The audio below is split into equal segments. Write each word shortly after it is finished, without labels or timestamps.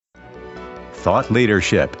thought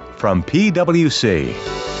leadership from PwC.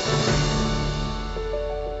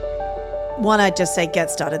 One, I'd just say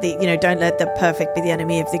get started. Don't let the perfect be the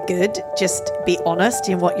enemy of the good. Just be honest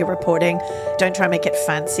in what you're reporting. Don't try and make it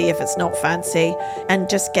fancy if it's not fancy. And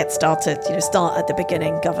just get started. Start at the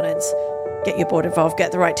beginning, governance. Get your board involved,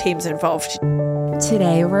 get the right teams involved.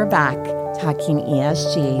 Today we're back talking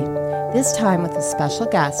ESG, this time with a special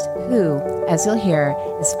guest who, as you'll hear,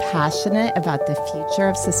 is passionate about the future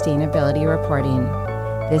of sustainability reporting.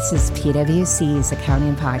 This is PwC's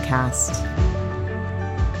Accounting Podcast.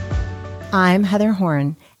 I'm Heather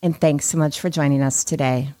Horn, and thanks so much for joining us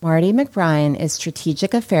today. Marty McBrien is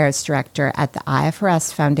Strategic Affairs Director at the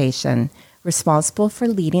IFRS Foundation, responsible for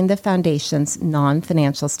leading the Foundation's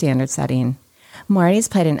non-financial standard setting. Marty's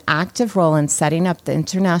played an active role in setting up the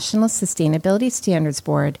International Sustainability Standards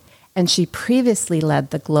Board, and she previously led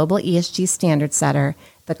the global ESG standard setter,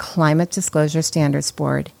 the Climate Disclosure Standards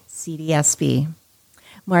Board, CDSB.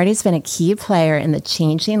 Marty's been a key player in the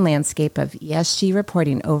changing landscape of ESG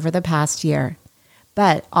reporting over the past year.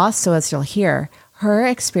 But also, as you'll hear, her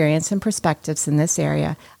experience and perspectives in this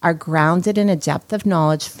area are grounded in a depth of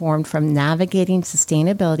knowledge formed from navigating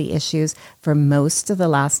sustainability issues for most of the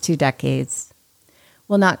last 2 decades.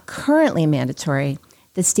 While not currently mandatory,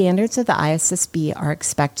 the standards of the ISSB are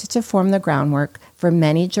expected to form the groundwork for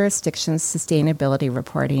many jurisdictions' sustainability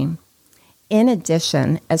reporting. In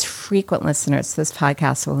addition, as frequent listeners to this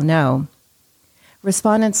podcast will know,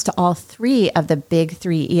 respondents to all 3 of the big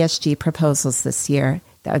 3 ESG proposals this year,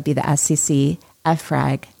 that would be the SEC,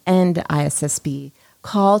 EFRAG, and ISSB,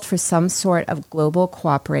 called for some sort of global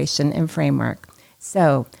cooperation and framework.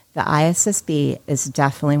 So the ISSB is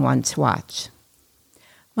definitely one to watch.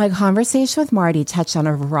 My conversation with Marty touched on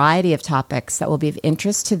a variety of topics that will be of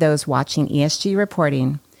interest to those watching ESG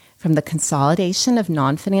reporting, from the consolidation of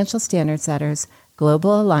non-financial standard setters,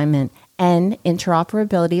 global alignment, and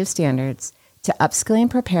interoperability of standards, to upskilling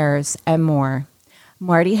preparers, and more.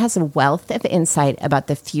 Marty has a wealth of insight about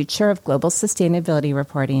the future of global sustainability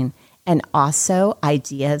reporting and also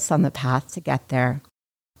ideas on the path to get there.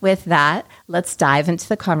 With that, let's dive into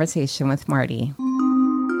the conversation with Marty.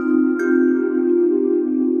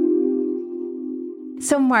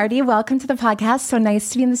 So Marty, welcome to the podcast. So nice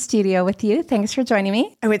to be in the studio with you. Thanks for joining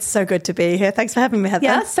me. Oh, it's so good to be here. Thanks for having me, Heather.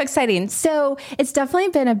 Yeah, so exciting. So it's definitely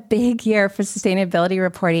been a big year for sustainability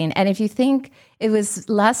reporting. And if you think it was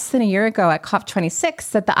less than a year ago at COP26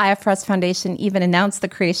 that the IFRS Foundation even announced the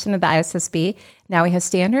creation of the ISSB, now we have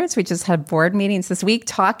standards. We just had board meetings this week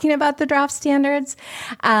talking about the draft standards.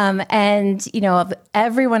 And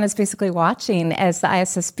everyone is basically watching as the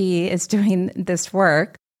ISSB is doing this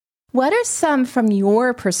work. What are some, from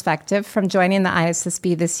your perspective, from joining the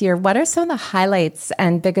ISSB this year, what are some of the highlights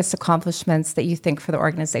and biggest accomplishments that you think for the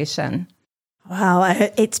organization? Wow,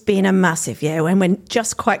 it's been a massive year, and we're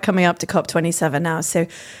just quite coming up to COP27 now. So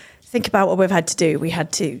think about what we've had to do. We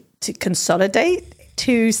had to consolidate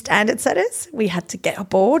 2 standard setters. We had to get a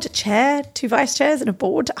board, a chair, 2 vice chairs and a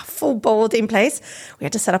board, a full board in place. We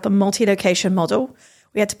had to set up a multi-location model.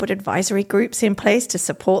 We had to put advisory groups in place to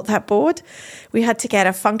support that board. We had to get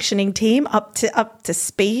a functioning team up to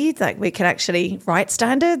speed, like we could actually write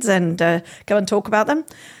standards and go and talk about them.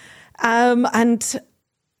 And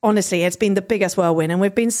honestly, it's been the biggest whirlwind, and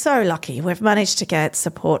we've been so lucky. We've managed to get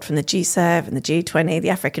support from the G7 and the G20, the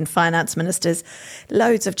African finance ministers,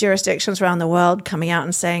 loads of jurisdictions around the world coming out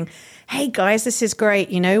and saying, hey guys, this is great.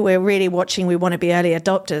 We're really watching. We want to be early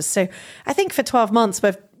adopters. So I think for 12 months,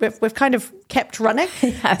 we've kind of kept running,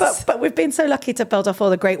 yes. but we've been so lucky to build off all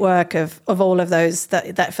the great work of all of those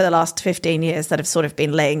that for the last 15 years that have sort of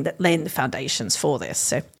been laying the foundations for this.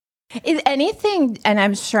 So. Is anything, and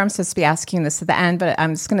I'm sure I'm supposed to be asking this at the end, but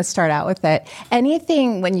I'm just going to start out with it.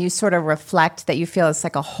 Anything when you sort of reflect that you feel it's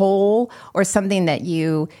like a hole or something that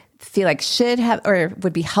you feel like should have or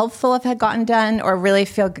would be helpful if had gotten done, or really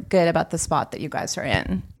feel good about the spot that you guys are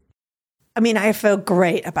in? I mean, I feel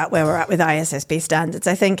great about where we're at with ISSB standards.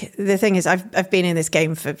 I think the thing is I've been in this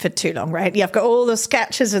game for too long, right? You've got all the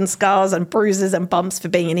scratches and scars and bruises and bumps for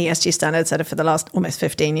being an ESG standard setter for the last almost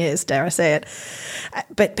 15 years, dare I say it.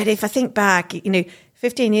 But if I think back,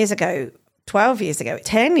 15 years ago, 12 years ago,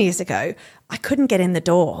 10 years ago, I couldn't get in the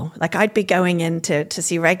door. Like I'd be going in to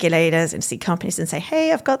see regulators and see companies and say,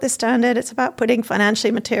 hey, I've got this standard. It's about putting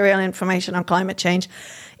financially material information on climate change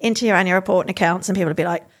into your annual report and accounts. And people would be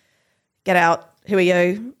like, get out. Who are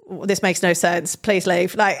you? this makes no sense. Please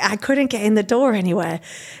leave. Like, I couldn't get in the door anywhere.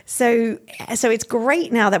 So it's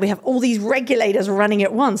great now that we have all these regulators running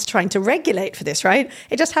at once trying to regulate for this, right?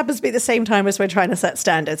 It just happens to be the same time as we're trying to set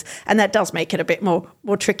standards. And that does make it a bit more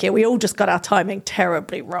trickier. We all just got our timing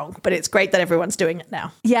terribly wrong, but it's great that everyone's doing it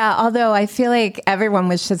now. Yeah, although I feel like everyone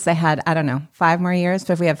wishes they had, I don't know, 5 more years.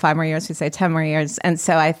 But if we have 5 more years, we say 10 more years. And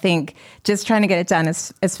so I think just trying to get it done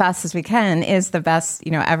as fast as we can is the best,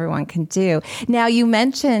 everyone can do. Now, you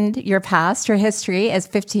mentioned your past, your history as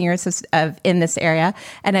 15 years of in this area.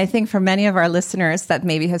 And I think for many of our listeners that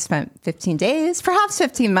maybe have spent 15 days, perhaps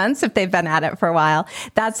 15 months if they've been at it for a while,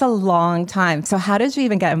 that's a long time. So how did you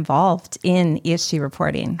even get involved in ESG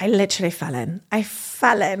reporting? I literally fell in.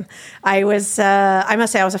 I was, I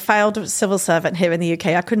must say, I was a failed civil servant here in the UK.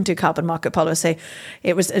 I couldn't do carbon market policy.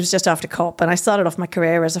 It was just after COP. And I started off my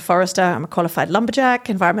career as a forester. I'm a qualified lumberjack,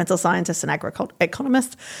 environmental scientist, and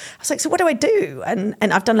economist. I was like, so what do I do? And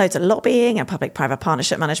I've done loads of lobbying and public-private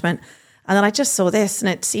partnership management. And then I just saw this, and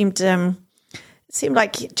it seemed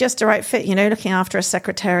like just the right fit, looking after a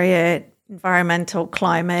secretariat, environmental,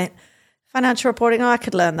 climate, financial reporting. I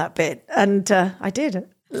could learn that bit. And I did.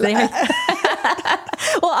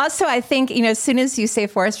 Well, also, I think, as soon as you say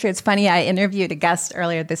forestry, it's funny, I interviewed a guest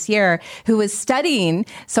earlier this year who was studying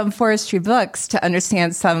some forestry books to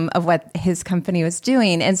understand some of what his company was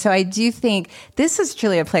doing. And so I do think this is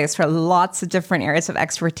truly a place where lots of different areas of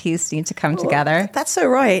expertise need to come together. That's so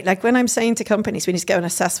right. Like when I'm saying to companies, we need to go and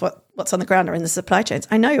assess what's on the ground or in the supply chains.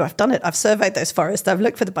 I know I've done it. I've surveyed those forests. I've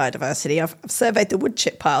looked for the biodiversity. I've surveyed the wood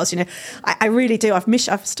chip piles. I really do.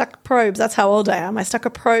 I've stuck probes. That's how old I am. I stuck a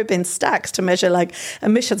probe in stacks to measure like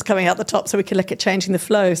emissions coming out the top so we can look at changing the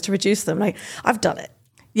flows to reduce them. Like I've done it.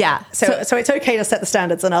 Yeah. So it's okay to set the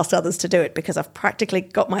standards and ask others to do it because I've practically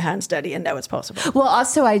got my hands dirty and know it's possible. Well,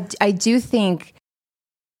 also, I do think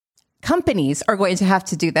companies are going to have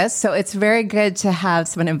to do this. So it's very good to have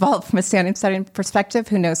someone involved from a standard-setting perspective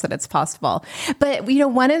who knows that it's possible. But,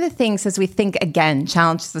 one of the things as we think, again,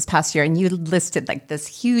 challenges this past year, and you listed like this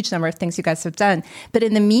huge number of things you guys have done. But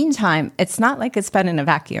in the meantime, it's not like it's been in a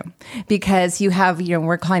vacuum because you have,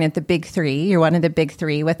 we're calling it the big three. You're one of the big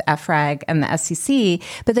three with EFRAG and the SEC.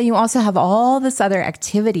 But then you also have all this other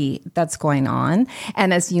activity that's going on.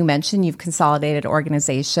 And as you mentioned, you've consolidated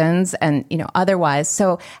organizations and, otherwise.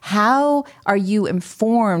 So how are you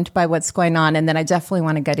informed by what's going on? And then I definitely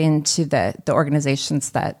want to get into the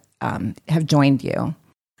organizations that have joined you.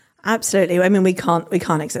 Absolutely. I mean, we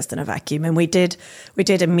can't exist in a vacuum. And we did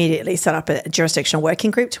immediately set up a jurisdictional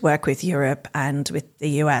working group to work with Europe and with the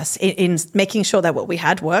US in making sure that what we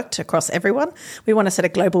had worked across everyone. We want to set a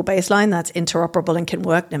global baseline that's interoperable and can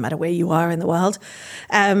work no matter where you are in the world.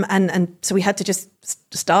 And so we had to just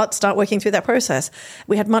start working through that process.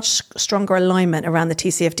 We had much stronger alignment around the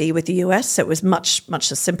TCFD with the US, so it was much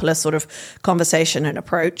a simpler sort of conversation and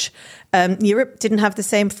approach. Europe didn't have the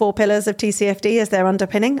same 4 pillars of TCFD as their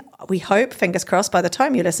underpinning. We hope, fingers crossed, by the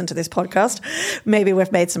time you listen to this podcast, maybe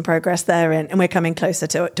we've made some progress there and we're coming closer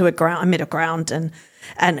to a middle ground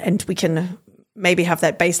and we can maybe have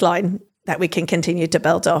that baseline that we can continue to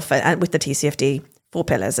build off and with the TCFD 4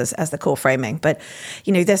 pillars as the core framing. But,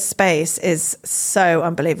 this space is so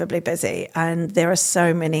unbelievably busy and there are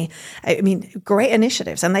so many, great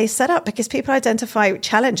initiatives and they set up because people identify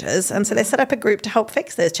challenges. And so they set up a group to help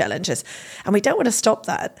fix those challenges. And we don't want to stop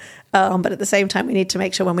that. But at the same time, we need to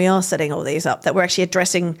make sure when we are setting all these up that we're actually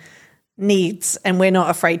addressing needs and we're not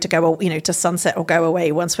afraid to go, to sunset or go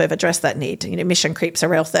away once we've addressed that need. Mission creep's a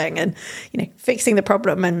real thing and, fixing the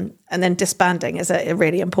problem and then disbanding is a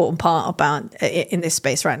really important part about in this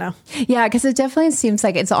space right now. Yeah, because it definitely seems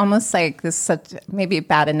like it's almost like this such maybe a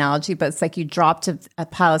bad analogy, but it's like you dropped a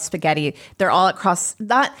pile of spaghetti. They're all across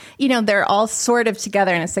that, they're all sort of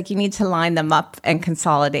together and it's like you need to line them up and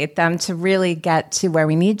consolidate them to really get to where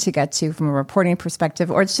we need to get to from a reporting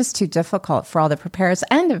perspective, or it's just too difficult for all the preparers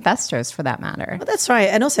and investors for that matter. Well, that's right.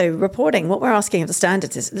 And also reporting, what we're asking of the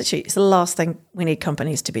standards is literally it's the last thing we need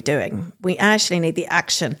companies to be doing. We actually need the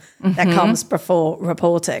action that comes before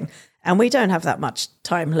reporting. And we don't have that much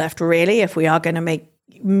time left, really, if we are going to make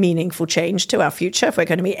meaningful change to our future, if we're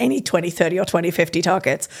going to meet any 2030 or 2050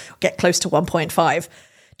 targets, get close to 1.5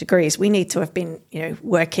 degrees. We need to have been,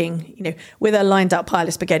 working, with a lined up pile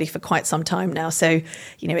of spaghetti for quite some time now. So,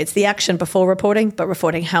 it's the action before reporting, but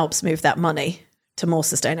reporting helps move that money to more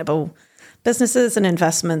sustainable businesses and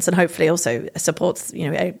investments, and hopefully also supports,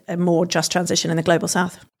 a more just transition in the global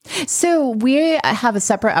south. So we have a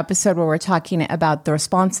separate episode where we're talking about the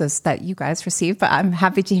responses that you guys receive, but I'm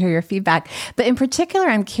happy to hear your feedback. But in particular,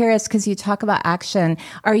 I'm curious because you talk about action.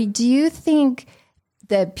 Do you think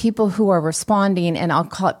the people who are responding, and I'll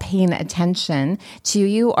call it paying attention to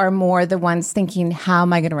you, are more the ones thinking, how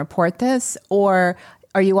am I going to report this? Or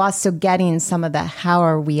are you also getting some of the, how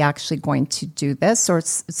are we actually going to do this, or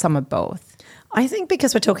some of both? I think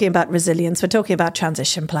because we're talking about resilience, we're talking about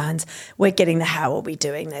transition plans, we're getting the how are we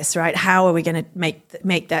doing this, right? How are we going to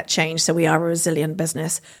make that change so we are a resilient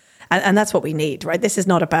business? And that's what we need, right? This is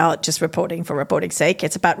not about just reporting for reporting's sake.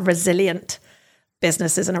 It's about resilient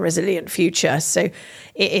businesses and a resilient future. So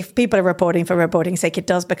if people are reporting for reporting's sake, it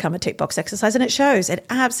does become a tick box exercise, and it shows. It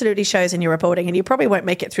absolutely shows in your reporting, and you probably won't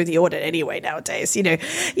make it through the audit anyway nowadays. You know,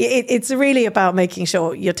 it's really about making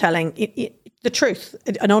sure you're telling the truth,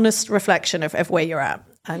 an honest reflection of where you're at.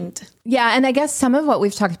 And I guess some of what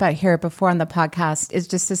we've talked about here before on the podcast is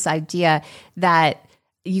just this idea that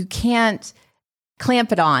you can't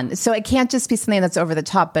clamp it on. So it can't just be something that's over the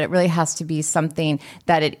top, but it really has to be something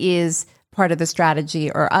that it is part of the strategy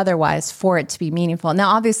or otherwise for it to be meaningful.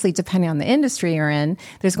 Now, obviously, depending on the industry you're in,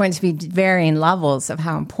 there's going to be varying levels of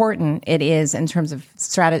how important it is in terms of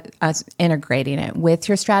integrating it with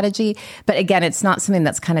your strategy. But again, it's not something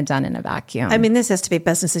that's kind of done in a vacuum. I mean, this has to be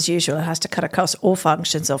business as usual. It has to cut across all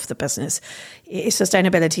functions of the business.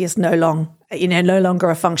 Sustainability is no longer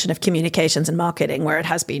a function of communications and marketing where it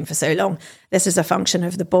has been for so long. This is a function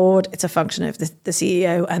of the board. It's a function of the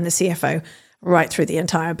CEO and the CFO, right through the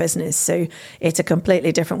entire business. So it's a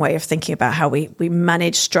completely different way of thinking about how we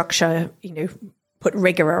manage, structure, put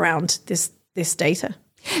rigor around this data.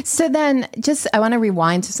 So then I want to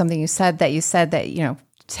rewind to something you said that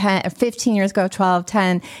 15 years ago, 12,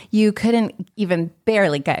 10, you couldn't even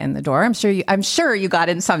barely get in the door. I'm sure you got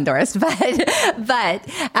in some doors,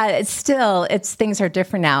 but still, things are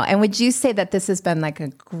different now. And would you say that this has been like a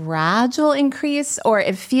gradual increase, or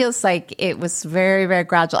it feels like it was very, very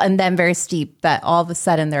gradual and then very steep, that all of a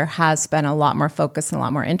sudden there has been a lot more focus and a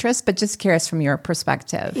lot more interest? But just curious from your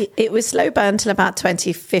perspective. It was slow burn till about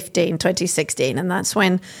 2015, 2016. And that's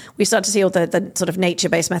when we started to see all the sort of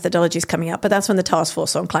nature-based methodologies coming up. But that's when the task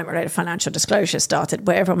force on climate-related financial disclosure started,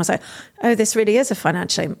 where everyone was like, oh, this really is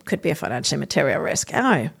could be a financially material risk.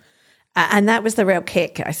 Oh. And that was the real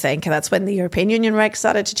kick, I think. That's when the European Union regs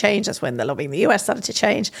started to change. That's when the lobbying in the US started to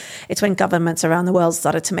change. It's when governments around the world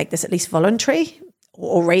started to make this at least voluntary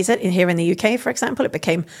or raise it. Here in the UK, for example, it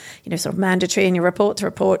became, sort of mandatory in your report to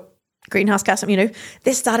report greenhouse gas.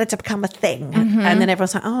 This started to become a thing. Mm-hmm. And then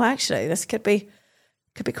everyone's like, oh, actually, this could be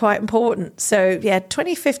quite important. So,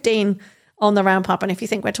 2015 on the ramp up. And if you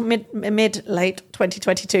think we're to late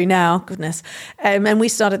 2022 now, goodness. And we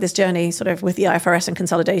started this journey sort of with the IFRS and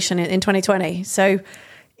consolidation in 2020. So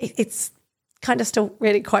it's kind of still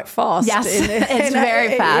really quite fast. Yes, it's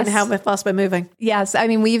very fast. In how fast we're moving. Yes. I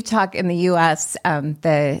mean, we've talked in the US,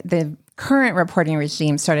 the current reporting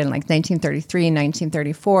regime started in like 1933 and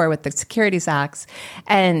 1934 with the Securities Acts.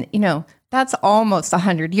 And, that's almost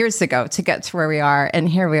 100 years ago to get to where we are. And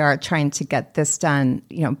here we are trying to get this done,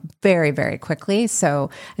 very, very quickly. So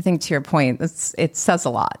I think to your point, it says a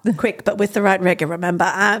lot. Quick, but with the right rigor, remember,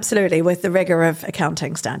 absolutely, with the rigor of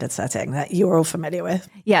accounting standard setting that you're all familiar with.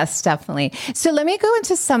 Yes, definitely. So let me go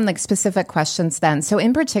into some specific questions then. So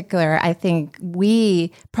in particular, I think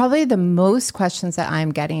probably the most questions that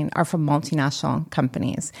I'm getting are from multinational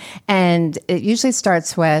companies. And it usually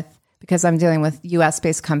starts with, because I'm dealing with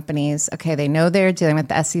US-based companies. Okay, they know they're dealing with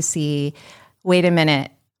the SEC. Wait a minute.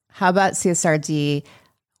 How about CSRD?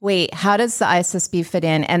 Wait, how does the ISSB fit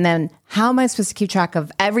in? And then how am I supposed to keep track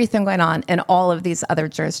of everything going on in all of these other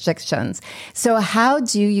jurisdictions? So how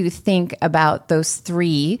do you think about those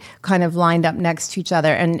three kind of lined up next to each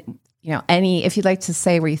other? And if you'd like to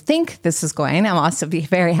say where you think this is going, I'm also be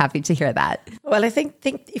very happy to hear that. Well, I think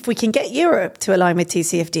if we can get Europe to align with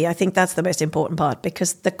TCFD, I think that's the most important part,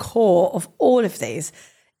 because the core of all of these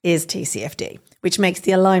is TCFD, which makes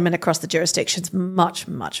the alignment across the jurisdictions much,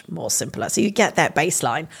 much more simpler. So you get that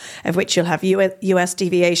baseline of which you'll have US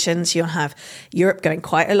deviations, you'll have Europe going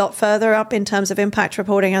quite a lot further up in terms of impact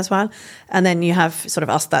reporting as well. And then you have sort of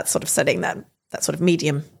us that's sort of setting that sort of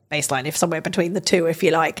medium baseline, if somewhere between the two, if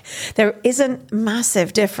you like. There isn't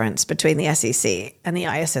massive difference between the SEC and the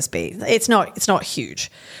ISSB. It's not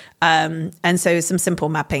huge. And so some simple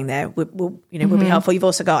mapping there will be helpful. You've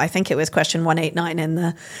also got, I think it was question 189 in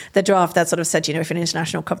the draft that sort of said, if an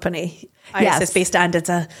international company, ISSB standards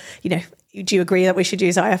are, do you agree that we should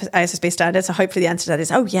use ISSB standards? So hopefully the answer to that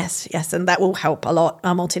is, oh, yes. And that will help a lot,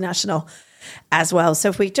 our multinational as well. So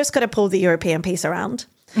if we just got to pull the European piece around,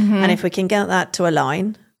 and if we can get that to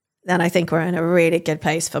align, then I think we're in a really good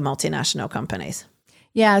place for multinational companies.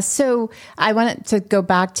 Yeah, so I wanted to go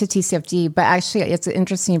back to TCFD, but actually it's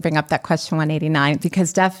interesting you bring up that question 189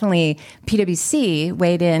 because definitely PwC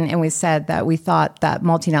weighed in and we said that we thought that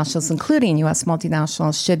multinationals, including U.S.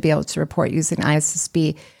 multinationals, should be able to report using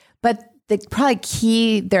ISSB. But the probably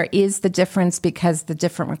key there is the difference because the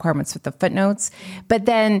different requirements with the footnotes. But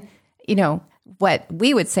then, what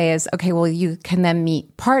we would say is, okay, well, you can then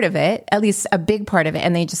meet part of it, at least a big part of it,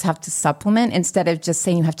 and then you just have to supplement instead of just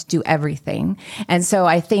saying you have to do everything. And so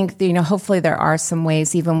I think, hopefully there are some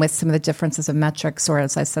ways, even with some of the differences of metrics, or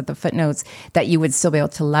as I said, the footnotes, that you would still be able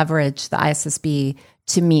to leverage the ISSB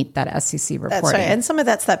to meet that SEC reporting. That's right. And some of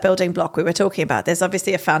that's that building block we were talking about. There's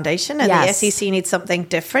obviously a foundation and the SEC needs something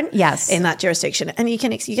different in that jurisdiction. And you're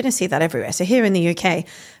going to see that everywhere. So here in the UK,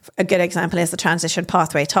 a good example is the Transition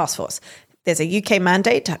Pathway Task Force. There's a UK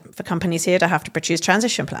mandate for companies here to have to produce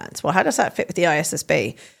transition plans. Well, how does that fit with the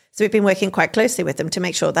ISSB? So we've been working quite closely with them to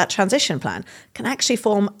make sure that transition plan can actually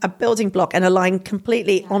form a building block and align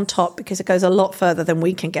completely on top because it goes a lot further than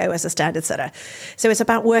we can go as a standard setter. So it's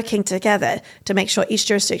about working together to make sure each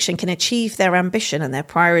jurisdiction can achieve their ambition and their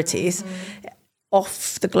priorities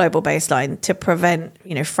off the global baseline to prevent,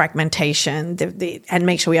 fragmentation and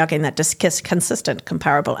make sure we are getting that consistent,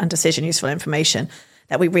 comparable and decision useful information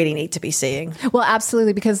that we really need to be seeing. Well,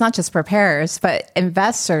 absolutely, because not just preparers, but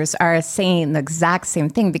investors are saying the exact same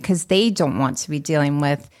thing because they don't want to be dealing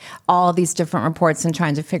with all these different reports and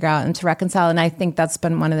trying to figure out and to reconcile. And I think that's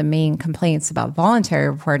been one of the main complaints about voluntary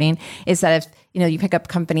reporting is that if you pick up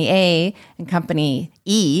company A and company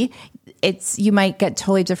E, you might get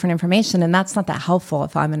totally different information, and that's not that helpful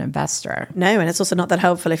if I'm an investor. No, and it's also not that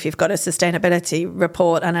helpful if you've got a sustainability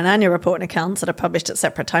report and an annual report and accounts that are published at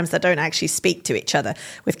separate times that don't actually speak to each other,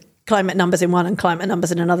 with climate numbers in one and climate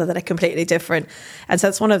numbers in another that are completely different. And so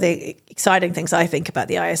it's one of the exciting things I think about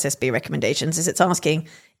the ISSB recommendations is it's asking,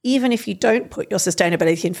 even if you don't put your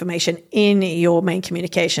sustainability information in your main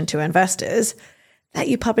communication to investors, that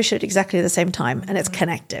you publish it at exactly the same time and it's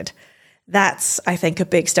connected. That's, I think, a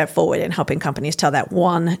big step forward in helping companies tell that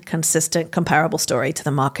one consistent, comparable story to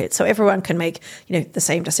the market. So everyone can make, the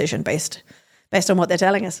same decision based on what they're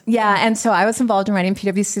telling us. Yeah. And so I was involved in writing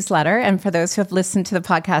PwC's letter. And for those who have listened to the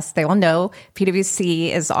podcast, they will know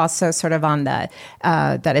PwC is also sort of on that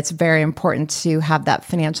it's very important to have that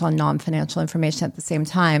financial and non-financial information at the same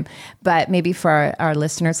time. But maybe for our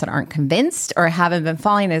listeners that aren't convinced or haven't been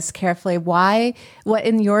following this carefully, what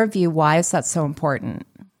in your view, why is that so important?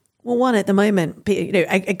 Well, one, at the moment,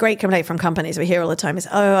 a great complaint from companies we hear all the time is,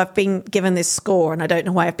 I've been given this score and I don't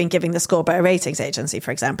know why I've been given the score by a ratings agency,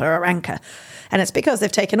 for example, or a ranker. And it's because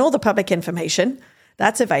they've taken all the public information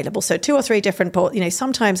that's available. So 2 or 3 different reports.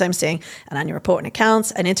 Sometimes I'm seeing an annual report and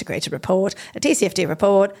accounts, an integrated report, a TCFD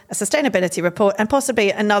report, a sustainability report, and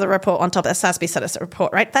possibly another report on top of a SASB set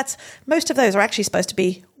report, right? Most of those are actually supposed to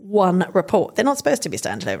be one report. They're not supposed to be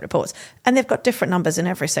standalone reports. And they've got different numbers in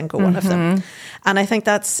every single one of them. And I think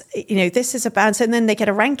that's, this is about, so then they get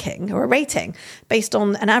a ranking or a rating based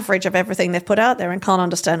on an average of everything they've put out there and can't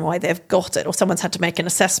understand why they've got it, or someone's had to make an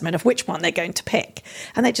assessment of which one they're going to pick.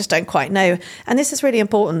 And they just don't quite know. And this is really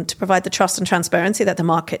important to provide the trust and transparency that the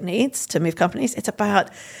market needs to move companies. It's about,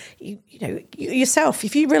 yourself.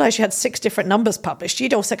 If you realize you had 6 different numbers published,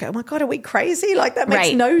 you'd also go, oh my God, are we crazy? Like that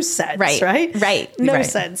makes no sense, right? No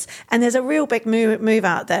sense. And there's a real big move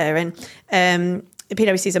out there. And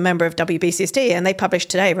PwC is a member of WBCSD, and they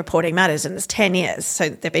published today Reporting Matters, and it's 10 years.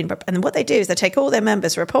 So and what they do is they take all their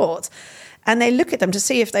members' reports and they look at them to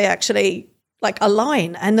see if they actually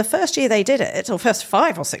align. And the first year they did it, or first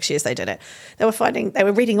 5 or 6 years they did it, they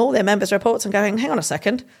were reading all their members' reports and going, hang on a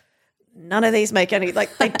second, none of these make any,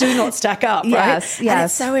 they do not stack up, right? Yes. And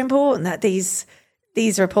it's so important that these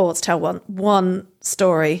reports tell one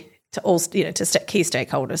story to all, to key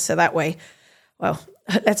stakeholders. So that way, well,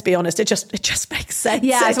 let's be honest, it just makes sense.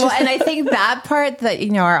 Yes, well, and I think that part that,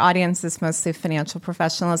 our audience is mostly financial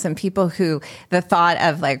professionals and people who the thought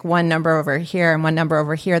of one number over here and one number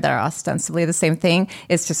over here that are ostensibly the same thing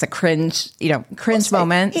is just a cringe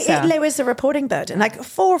moment. It lowers the reporting burden.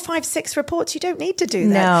 4, 5, 6 reports, you don't need to do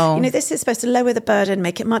that. No. This is supposed to lower the burden,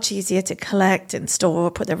 make it much easier to collect and store,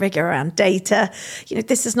 put the rigor around data.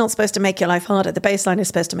 This is not supposed to make your life harder. The baseline is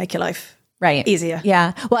supposed to make your life easier.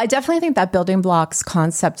 Yeah. Well, I definitely think that building blocks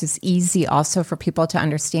concept is easy also for people to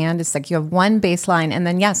understand. It's you have one baseline, and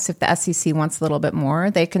then yes, if the SEC wants a little bit more,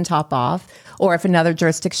 they can top off. Or if another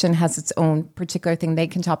jurisdiction has its own particular thing, they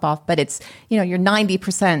can top off. But it's, you're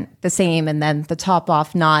 90% the same, and then the top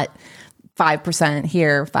off, not 5%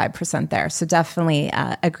 here, 5% there. So definitely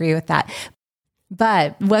agree with that.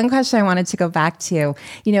 But one question I wanted to go back to,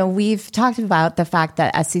 we've talked about the fact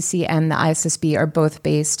that SEC and the ISSB are both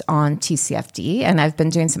based on TCFD, and I've been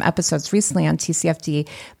doing some episodes recently on TCFD.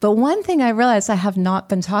 But one thing I realized I have not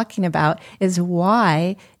been talking about is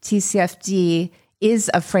why TCFD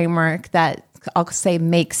is a framework that I'll say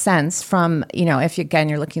makes sense from, if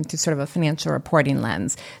you're looking through sort of a financial reporting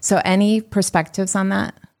lens. So any perspectives on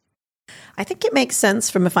that? I think it makes sense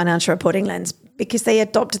from a financial reporting lens because they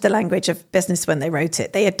adopted the language of business when they wrote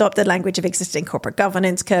it. They adopted the language of existing corporate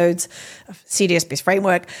governance codes, of CDSB's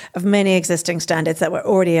framework, of many existing standards that were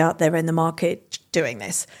already out there in the market doing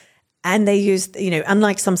this. And they used,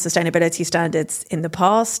 unlike some sustainability standards in the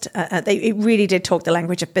past, it really did talk the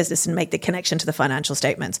language of business and make the connection to the financial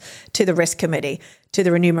statements, to the risk committee, to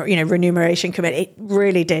the remuneration committee. It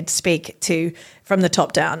really did speak to from the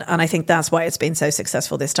top down. And I think that's why it's been so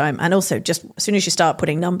successful this time. And also, just as soon as you start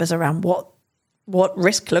putting numbers around what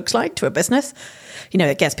risk looks like to a business,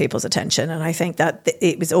 it gets people's attention. And I think that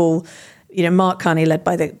it was all... Mark Carney, led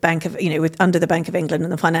by the Bank of, under the Bank of England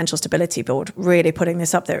and the Financial Stability Board, really putting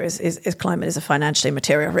this up there is climate is a financially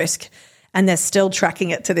material risk. And they're still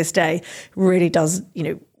tracking it to this day, really does,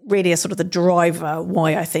 really is sort of the driver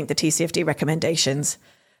why I think the TCFD recommendations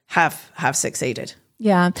have succeeded.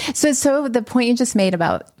 Yeah. So the point you just made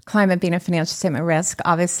about climate being a financial statement risk,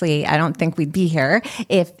 obviously, I don't think we'd be here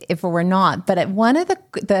if it were not. But one of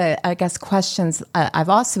the I guess, questions I've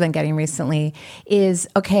also been getting recently is,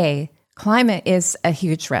 okay, climate is a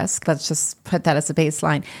huge risk. Let's just put that as a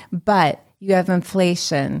baseline. But you have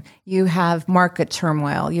inflation, you have market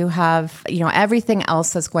turmoil, you have, everything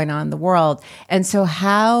else that's going on in the world. And so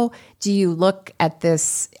how do you look at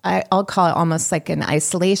this? I'll call it almost like an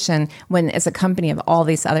isolation when as a company of all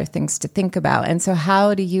these other things to think about. And so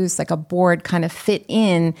how do you, like a board, kind of fit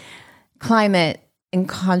in climate in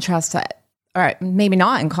contrast to, or maybe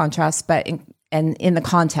not in contrast, but in the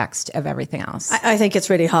context of everything else? I think it's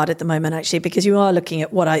really hard at the moment, actually, because you are looking at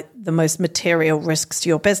the most material risks to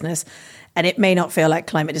your business. And it may not feel like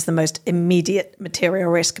climate is the most immediate material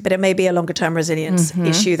risk, but it may be a longer term resilience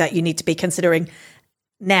issue that you need to be considering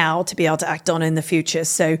now to be able to act on in the future.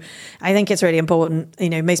 So I think it's really important.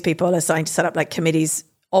 Most people are starting to set up like committees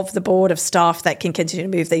of the board of staff that can continue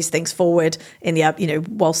to move these things forward in the,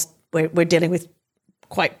 whilst we're dealing with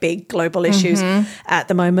quite big global issues at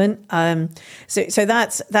the moment. So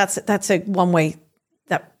that's a one way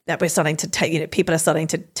that we're starting to take, people are starting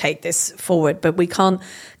to take this forward, but we can't,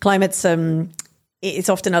 climate's, it's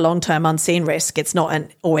often a long-term unseen risk. It's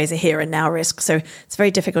not always a here and now risk. So it's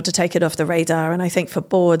very difficult to take it off the radar. And I think for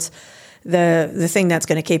boards, the thing that's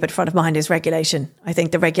going to keep it front of mind is regulation. I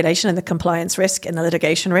think the regulation and the compliance risk and the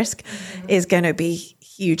litigation risk is going to be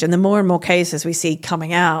huge. And the more and more cases we see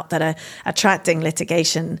coming out that are attracting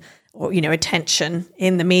litigation or, attention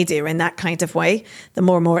in the media in that kind of way, the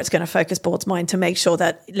more and more it's going to focus boards' mind to make sure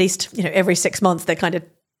that at least, every 6 months they're kind of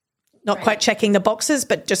not quite checking the boxes,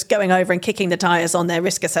 but just going over and kicking the tires on their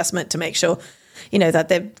risk assessment to make sure, that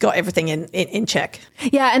they've got everything in check.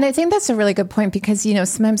 Yeah. And I think that's a really good point because,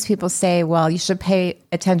 sometimes people say, well, you should pay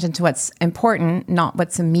attention to what's important, not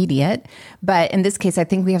what's immediate. But in this case, I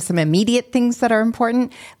think we have some immediate things that are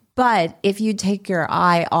important. But if you take your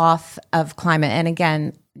eye off of climate, and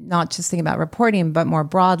again, not just thinking about reporting, but more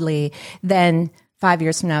broadly, then 5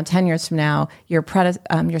 years from now, 10 years from now, your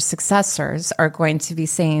successors are going to be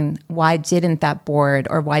saying, why didn't that board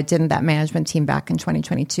or why didn't that management team back in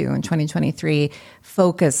 2022 and 2023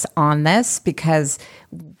 focus on this? Because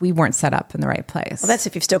we weren't set up in the right place. Well, that's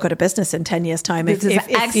if you've still got a business in 10 years' time, if you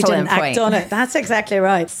didn't act on it. That's exactly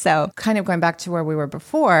right. So kind of going back to where we were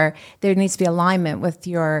before, there needs to be alignment with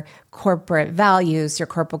your corporate values, your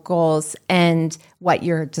corporate goals, and what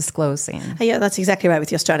you're disclosing. Yeah, that's exactly right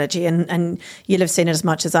with your strategy. And you'll have seen it as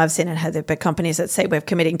much as I've seen it, how there are big companies that say we're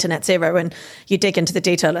committing to net zero, and you dig into the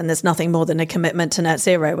detail and there's nothing more than a commitment to net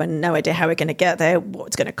zero and no idea how we're going to get there, what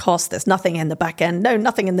it's going to cost. There's nothing in the back end. No,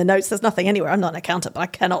 nothing in the notes. There's nothing anywhere. I'm not an accountant, but I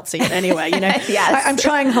cannot see it anywhere. Yes. I'm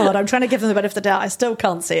trying hard. I'm trying to give them the benefit of the doubt. I still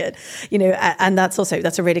can't see it. And that's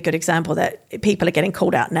a really good example that people are getting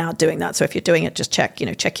called out now doing that. So if you're doing it, just check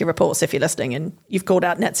your reports if you're listening and you've called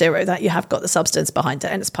out net zero, that you have got the substance behind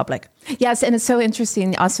it and it's public. Yes. And it's so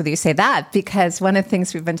interesting also that you say that, because one of the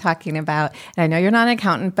things we've been talking about, and I know you're not an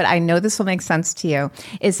accountant, but I know this will make sense to you,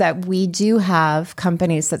 is that we do have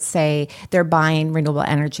companies that say they're buying renewable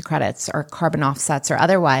energy credits or carbon offsets or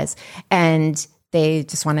otherwise, and they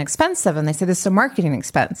just want an expensive, and they say this is a marketing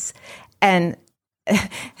expense. And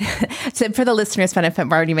so for the listeners' benefit,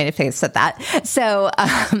 Marty made a face at that. So,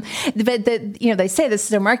 but they say this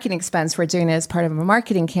is a marketing expense. We're doing it as part of a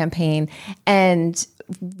marketing campaign. And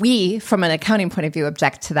we, from an accounting point of view,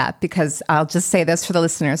 object to that because I'll just say this for the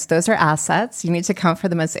listeners. Those are assets. You need to account for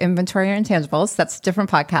them as inventory or intangibles. That's a different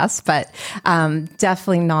podcast, but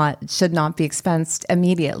definitely should not be expensed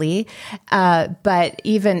immediately. But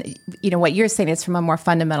even, what you're saying is from a more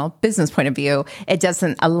fundamental business point of view, it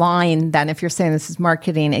doesn't align then if you're saying this is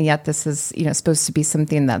marketing and yet this is, supposed to be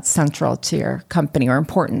something that's central to your company or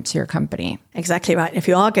important to your company. Exactly right. If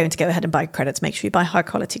you are going to go ahead and buy credits, make sure you buy high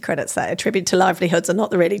quality credits that attribute to livelihoods and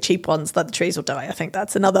not the really cheap ones that the trees will die. I think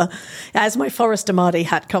that's another, as my Forrester Marty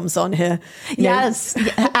hat comes on here. Yes.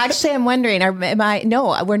 Actually, I'm wondering,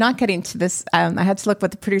 no, we're not getting to this. I had to look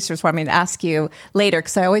what the producers want me to ask you later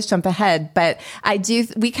because I always jump ahead, but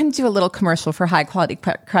we can do a little commercial for high quality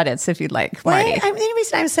credits if you'd like, Marty. The only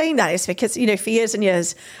reason I'm saying that is because, for years and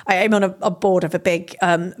years, I'm on a board of a big,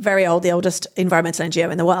 the oldest environmental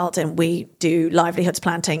NGO in the world, and we do livelihoods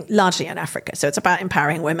planting largely in Africa. So it's about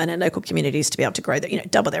empowering women and local communities to be able to grow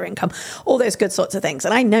double their income, all those good sorts of things.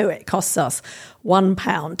 And I know it costs us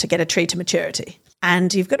 £1 to get a tree to maturity.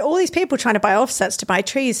 And you've got all these people trying to buy offsets to buy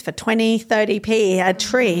trees for 20, 30p a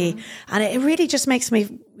tree. And it really just makes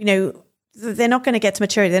me, they're not going to get to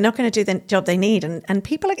maturity. They're not going to do the job they need. And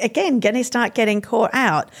people are, again, going to start getting caught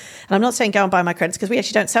out. And I'm not saying go and buy my credits because we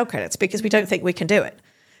actually don't sell credits because we don't think we can do it.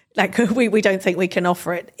 Like we don't think we can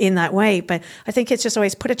offer it in that way. But I think it's just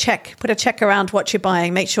always put a check around what you're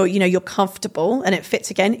buying. Make sure, you're comfortable and it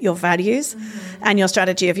fits, again, your values and your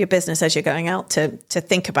strategy of your business as you're going out to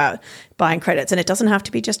think about buying credits. And it doesn't have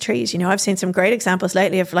to be just trees. I've seen some great examples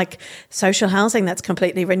lately of like social housing that's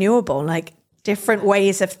completely renewable, like different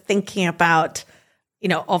ways of thinking about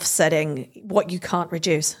offsetting what you can't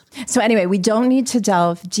reduce. So anyway, we don't need to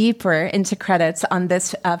delve deeper into credits on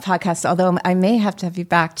this podcast, although I may have to have you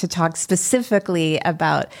back to talk specifically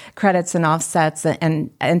about credits and offsets and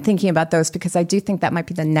thinking about those, because I do think that might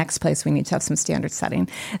be the next place we need to have some standard setting.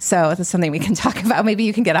 So that's something we can talk about. Maybe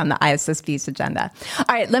you can get on the ISSB's agenda. All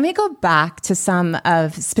right, let me go back to some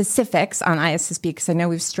of specifics on ISSB, because I know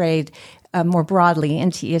we've strayed more broadly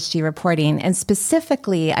into ESG reporting. And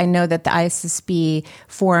specifically, I know that the ISSB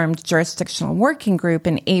formed jurisdictional working group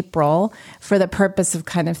in April for the purpose of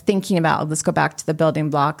kind of thinking about, let's go back to the building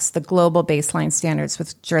blocks, the global baseline standards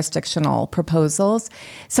with jurisdictional proposals.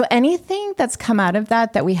 So anything that's come out of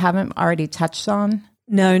that we haven't already touched on?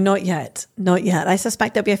 No, not yet. Not yet. I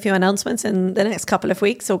suspect there'll be a few announcements in the next couple of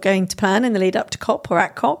weeks or going to plan in the lead up to COP or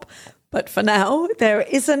at COP. But for now, there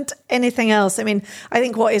isn't anything else. I mean, I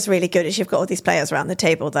think what is really good is you've got all these players around the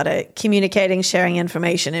table that are communicating, sharing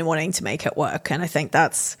information and wanting to make it work. And I think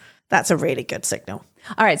that's a really good signal.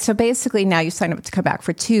 All right. So basically now you sign up to come back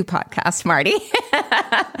for 2 podcasts, Marty,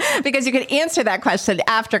 because you can answer that question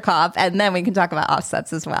after COP and then we can talk about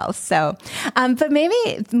offsets as well. So, but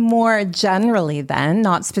maybe more generally then,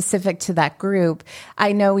 not specific to that group,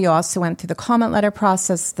 I know we also went through the comment letter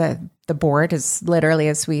process. The board is literally,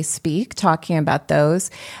 as we speak, talking about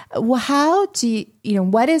those. Well, how do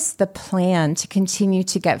what is the plan to continue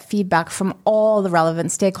to get feedback from all the relevant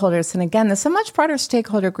stakeholders? And again, there's a much broader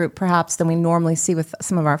stakeholder group perhaps than we normally see with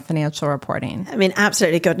some of our financial reporting. I mean,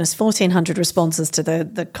 absolutely goodness, 1,400 responses to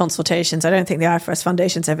the consultations. I don't think the IFRS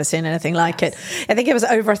Foundation's ever seen anything like it. I think it was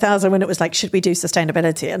over 1,000 when it was like, should we do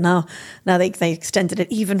sustainability? And now they extended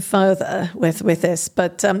it even further with this.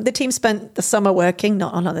 But the team spent the summer working,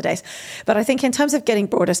 not on other days. But I think in terms of getting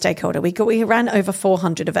broader stakeholder, we ran over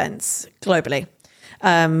 400 events globally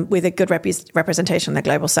with a good representation in the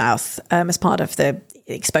Global South as part of the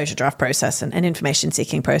exposure draft process and information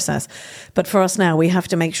seeking process. But for us now, we have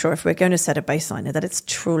to make sure if we're going to set a baseline that it's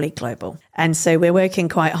truly global. And so we're working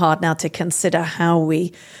quite hard now to consider how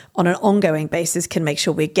we, on an ongoing basis, can make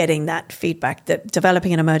sure we're getting that feedback that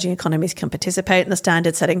developing and emerging economies can participate in the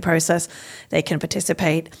standard setting process. They can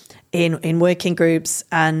participate in working groups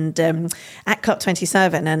and at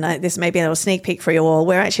COP27, and this may be a little sneak peek for you all,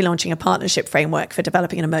 we're actually launching a partnership framework for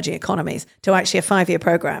developing and emerging economies to actually a 5-year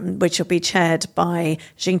program, which will be chaired by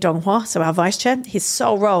Jingdong Hua, so our vice chair. His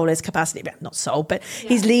sole role is capacity, not sole, but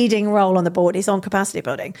his leading role on the board is on capacity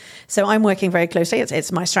building. So I'm working very closely.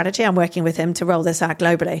 It's my strategy. I'm working with him to roll this out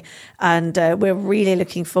globally. And we're really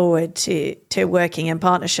looking forward to working in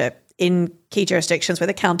partnership in key jurisdictions with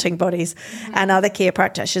accounting bodies and other key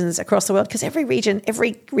practitioners across the world, because every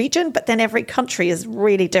region, but then every country is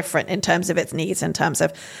really different in terms of its needs, in terms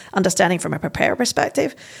of understanding from a preparer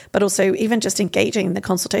perspective, but also even just engaging in the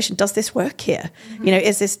consultation. Does this work here?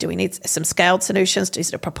 Do we need some scaled solutions? Is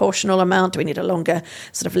it a proportional amount? Do we need a longer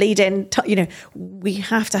sort of lead in? We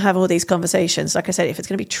have to have all these conversations. Like I said, if it's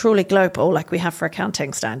going to be truly global, like we have for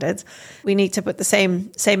accounting standards, we need to put the same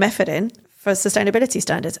effort in for sustainability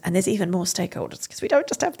standards. And there's even more stakeholders because we don't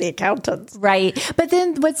just have the accountants. Right. But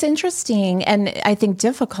then what's interesting and I think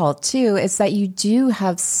difficult too is that you do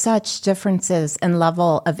have such differences in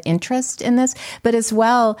level of interest in this, but as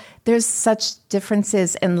well, there's such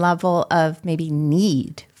differences in level of maybe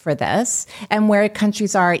need for this and where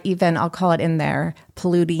countries are even, I'll call it in their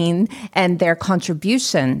polluting and their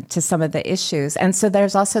contribution to some of the issues. And so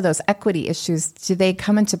there's also those equity issues. Do they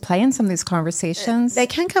come into play in some of these conversations? They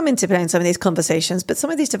can come into play in some of these conversations, but some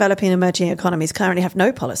of these developing and emerging economies currently have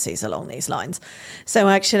no policies along these lines. So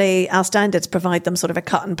actually our standards provide them sort of a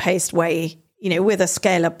cut and paste way, with a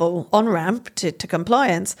scalable on-ramp to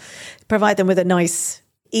compliance, provide them with a nice,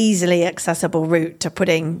 easily accessible route to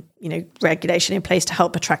putting, regulation in place to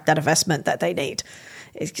help attract that investment that they need.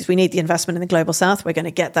 Because we need the investment in the global south. We're going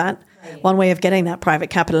to get that. Right. One way of getting that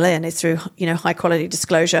private capital in is through, high quality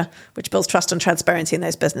disclosure, which builds trust and transparency in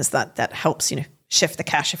those business that helps, shift the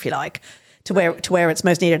cash, if you like, to where it's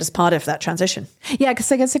most needed as part of that transition. Yeah,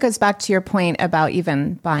 because I guess it goes back to your point about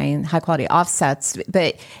even buying high quality offsets,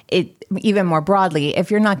 but even more broadly,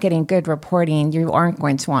 if you're not getting good reporting, you aren't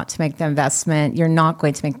going to want to make the investment. You're not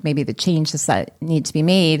going to make maybe the changes that need to be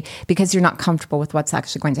made because you're not comfortable with what's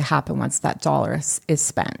actually going to happen once that dollar is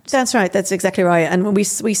spent. That's right. That's exactly right. And we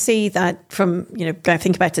see that from,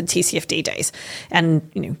 think about the TCFD days.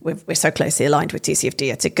 And, we're so closely aligned with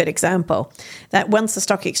TCFD. It's a good example that once the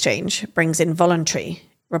stock exchange brings in voluntary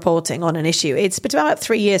reporting on an issue, it's about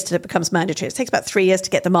 3 years till it becomes mandatory. It takes about 3 years to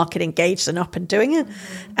get the market engaged and up and doing it.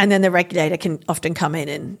 Mm-hmm. And then the regulator can often come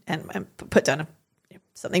in and put down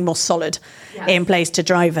something more solid in place to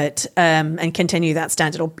drive it and continue that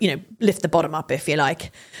standard or, lift the bottom up, if you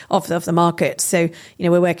like, of the market. So,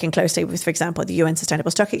 we're working closely with, for example, the UN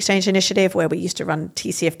Sustainable Stock Exchange Initiative, where we used to run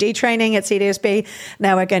TCFD training at CDSB.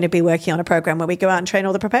 Now we're going to be working on a program where we go out and train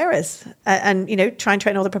all the preparers and try and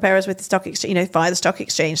train all the preparers with the stock exchange, via the stock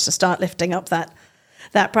exchange to start lifting up that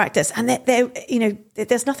practice. And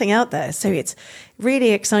there's nothing out there. So it's really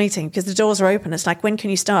exciting because the doors are open. It's like, when can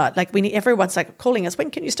you start? Like everyone's like calling us, when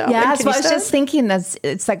can you start? Yeah, so I was just thinking that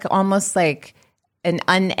it's like almost like an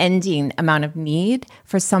unending amount of need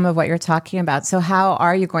for some of what you're talking about. So how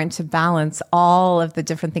are you going to balance all of the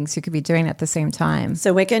different things you could be doing at the same time?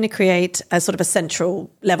 So we're going to create a sort of a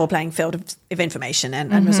central level playing field of information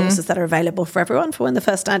and resources that are available for everyone for when the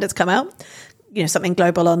first standards come out. Something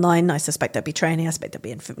global online. I suspect there'll be training. I suspect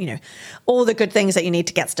there'll be, all the good things that you need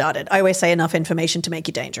to get started. I always say enough information to make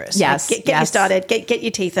you dangerous. Yes. Get you started, get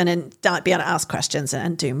your teeth in and be able to ask questions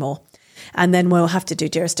and do more. And then we'll have to do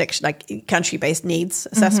jurisdiction, like country-based needs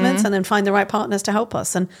assessments, and then find the right partners to help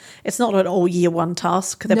us. And it's not an all year one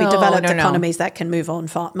task. There'll be developed economies that can move on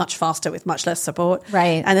much faster with much less support.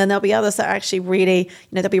 Right. And then there'll be others that are actually really,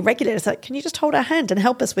 there'll be regulators that, can you just hold our hand and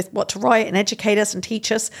help us with what to write and educate us and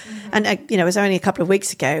teach us? And, it was only a couple of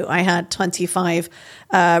weeks ago, I had 25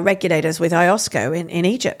 regulators with IOSCO in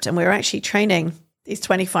Egypt, and we were actually training these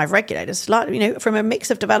 25 regulators, from a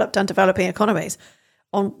mix of developed and developing economies,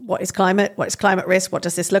 on what is climate risk, what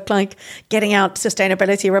does this look like, getting out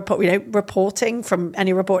sustainability reporting from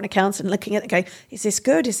any reporting accounts and looking at it and going, is this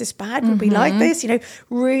good? Is this bad? Would we like this?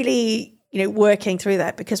 Really, working through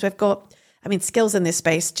that because we've got, skills in this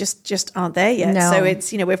space just aren't there yet. No. So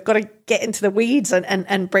it's, we've got to get into the weeds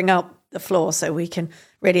and bring up the floor so we can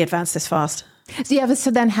really advance this fast.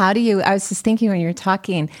 So then how do you, I was just thinking when you're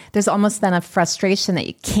talking, there's almost then a frustration that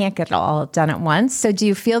you can't get it all done at once. So do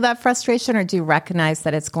you feel that frustration or do you recognize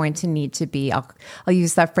that it's going to need to be, I'll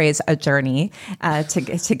use that phrase, a journey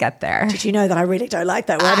to get there? Did you know that I really don't like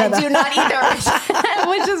that word? I do not either,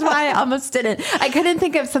 which is why I almost didn't. I couldn't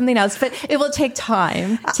think of something else, but it will take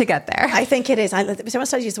time to get there. I think it is. Someone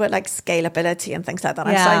started to use the word like scalability and things like that.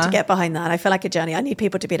 I'm starting to get behind that. I feel like a journey. I need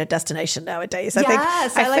people to be at a destination nowadays. I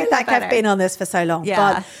feel like I've been on this for so long,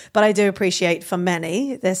 but I do appreciate for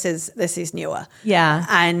many this is newer,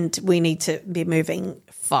 and we need to be moving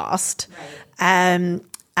fast, right.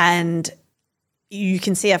 And you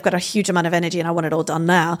can see I've got a huge amount of energy and I want it all done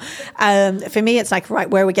now. For me, it's like, right,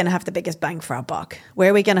 where are we going to have the biggest bang for our buck?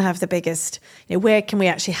 Where are we going to have the biggest, where can we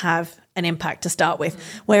actually have an impact to start with?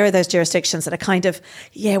 Where are those jurisdictions that are kind of,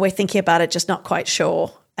 we're thinking about it, just not quite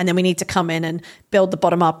sure. And then we need to come in and build the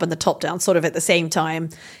bottom up and the top down sort of at the same time,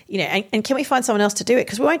 and can we find someone else to do it?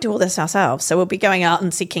 Because we won't do all this ourselves. So we'll be going out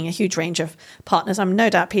and seeking a huge range of partners. I'm no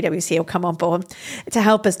doubt PwC will come on board to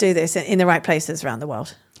help us do this in the right places around the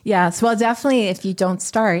world. Yes. Well, definitely if you don't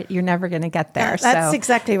start, you're never going to get there. That's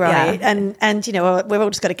exactly right. Yeah. And we've all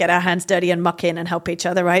just got to get our hands dirty and muck in and help each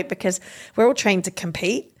other, right? Because we're all trained to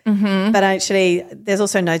compete, but actually there's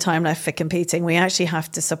also no time left for competing. We actually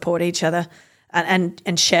have to support each other.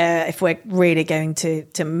 and share if we're really going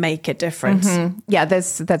to make a difference. Yeah,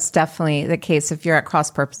 that's definitely the case. If you're at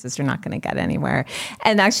cross purposes, you're not going to get anywhere.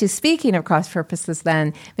 And actually, speaking of cross purposes,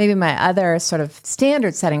 then maybe my other sort of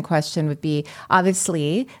standard setting question would be,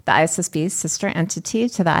 obviously, the ISSB is sister entity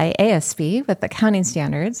to the IASB with accounting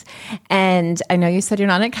standards. And I know you said you're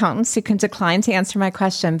not an accountant, so you can decline to answer my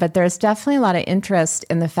question, but there's definitely a lot of interest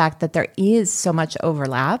in the fact that there is so much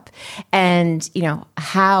overlap and,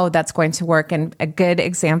 how that's going to work. And a good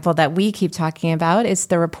example that we keep talking about is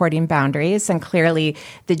the reporting boundaries. And clearly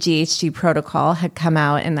the GHG protocol had come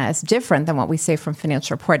out, and that is different than what we say from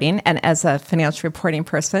financial reporting. And as a financial reporting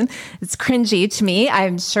person, it's cringy to me.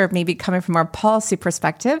 I'm sure maybe coming from our policy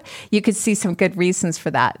perspective, you could see some good reasons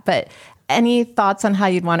for that. But any thoughts on how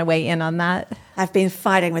you'd want to weigh in on that? I've been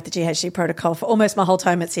fighting with the GHG protocol for almost my whole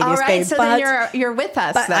time at CDSB. All right, so then you're with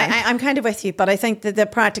us. But then. I'm kind of with you. But I think that the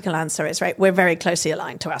practical answer is, right, we're very closely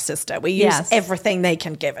aligned to our sister. We use everything they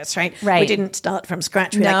can give us, right? We didn't start from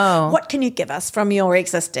scratch. We're like, what can you give us from your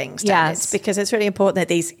existing standards? Because it's really important that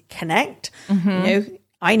these connect.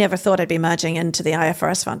 I never thought I'd be merging into the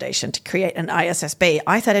IFRS Foundation to create an ISSB.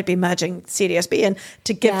 I thought I'd be merging CDSB and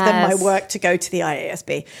to give them my work to go to the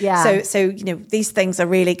IASB. Yeah. So these things are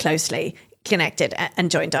really closely connected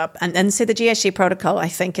and joined up. And so the GHG protocol, I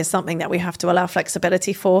think, is something that we have to allow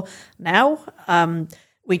flexibility for now.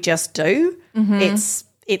 We just do. It's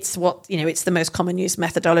what, it's the most common use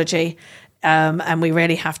methodology. And we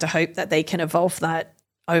really have to hope that they can evolve that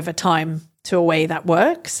over time to a way that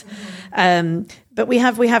works. But we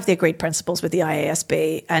have the agreed principles with the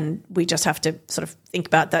IASB, and we just have to sort of think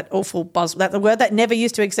about that awful the word that never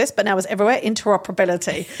used to exist, but now is everywhere,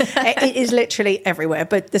 interoperability. It is literally everywhere.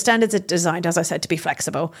 But the standards are designed, as I said, to be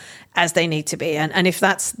flexible as they need to be. And if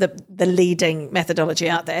that's the leading methodology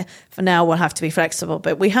out there, for now we'll have to be flexible.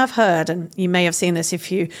 But we have heard, and you may have seen this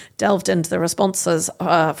if you delved into the responses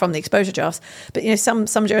from the exposure drafts, but some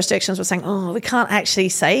jurisdictions were saying, we can't actually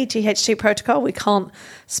say GHG protocol. We can't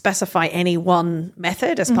specify any one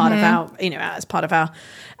method as part of our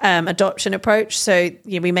adoption approach. So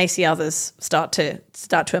we may see others start to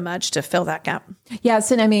emerge to fill that gap.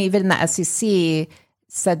 Yes, and I mean, even the SEC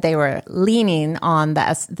said they were leaning on the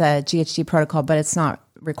GHG protocol, but it's not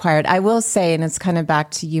required. I will say, and it's kind of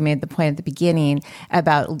back to, you made the point at the beginning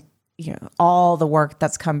about all the work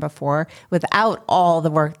that's come before. Without all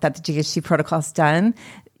the work that the GHG protocol has done,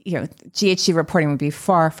 GHG reporting would be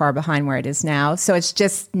far, far behind where it is now. So it's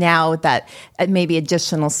just now that maybe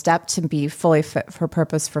additional step to be fully fit for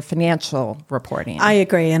purpose for financial reporting. I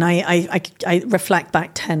agree. And I reflect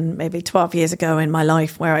back 10, maybe 12 years ago in my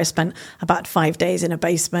life where I spent about 5 days in a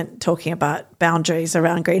basement talking about boundaries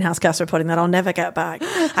around greenhouse gas reporting that I'll never get back.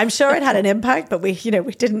 I'm sure it had an impact, but we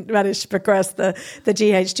didn't manage to progress the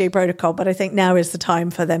GHG protocol. But I think now is the time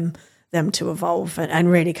for them to evolve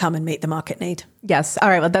and really come and meet the market need. Yes. All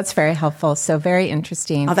right. Well, that's very helpful. So very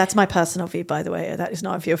interesting. Oh, that's my personal view, by the way. That is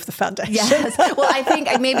not a view of the foundation. Yes. Well, I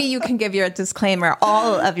think maybe you can give your disclaimer.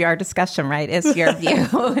 All of your discussion, right, is your view.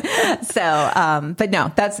 So, but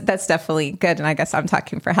no, that's definitely good. And I guess I'm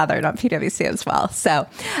talking for Heather, not PwC as well. So,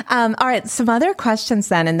 all right. Some other questions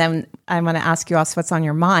then, and then I want to ask you also what's on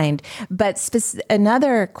your mind. But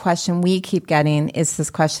another question we keep getting is this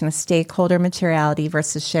question of stakeholder materiality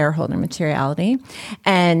versus shareholder materiality.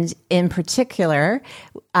 And in particular,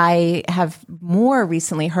 I have more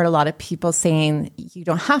recently heard a lot of people saying you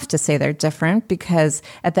don't have to say they're different, because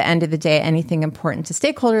at the end of the day, anything important to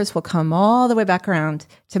stakeholders will come all the way back around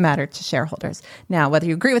to matter to shareholders. Now, whether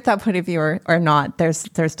you agree with that point of view or not, there's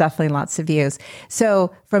definitely lots of views.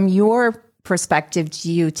 So from your perspective, do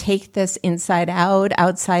you take this inside out,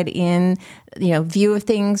 outside in, view of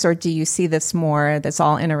things, or do you see this more that's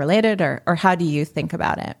all interrelated, or how do you think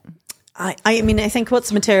about it? I mean, I think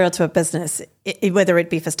what's material to a business, whether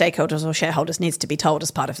it be for stakeholders or shareholders, needs to be told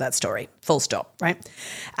as part of that story, full stop, right?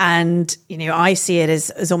 And, I see it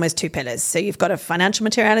as almost two pillars. So you've got a financial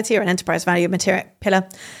materiality or an enterprise value pillar,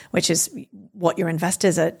 which is what your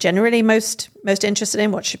investors are generally most interested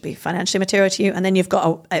in, what should be financially material to you. And then you've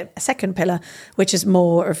got a second pillar, which is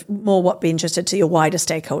more what be interested to your wider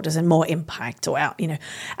stakeholders and more impact or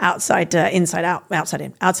outside, inside out, outside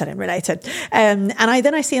in related. And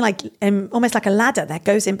I see like almost like a ladder that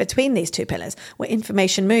goes in between these two pillars, where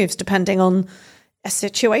information moves depending on a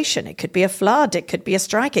situation. It could be a flood, it could be a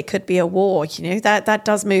strike, it could be a war. That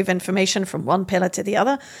does move information from one pillar to the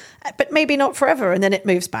other, but maybe not forever, and then it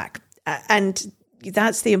moves back. And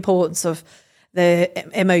that's the importance of the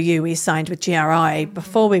MOU we signed with GRI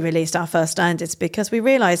before we released our first standards, because we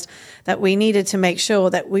realized that we needed to make sure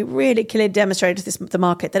that we really clearly demonstrated to the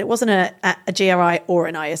market that it wasn't a GRI or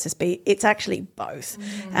an ISSB. It's actually both.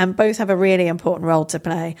 And both have a really important role to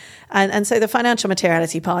play. And so the financial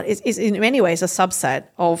materiality part is in many ways a subset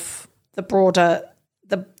of the broader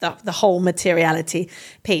the whole materiality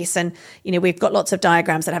piece. And, we've got lots of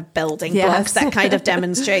diagrams that have building blocks that kind of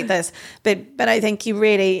demonstrate this. But I think you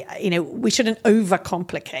really, we shouldn't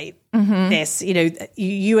overcomplicate this.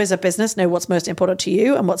 You as a business know what's most important to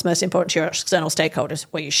you and what's most important to your external stakeholders.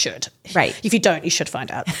 Well, you should. Right. If you don't, you should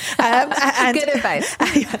find out. Good advice.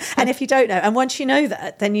 And if you don't know, and once you know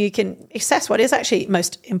that, then you can assess what is actually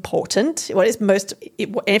most important, what is most,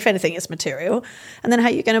 if anything, is material, and then how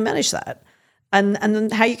you're going to manage that. And then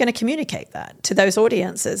how you're going to communicate that to those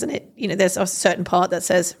audiences. And there's a certain part that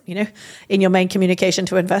says, in your main communication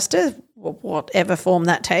to investors, whatever form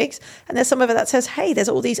that takes. And there's some of it that says, hey, there's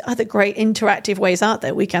all these other great interactive ways out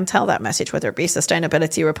there we can tell that message, whether it be a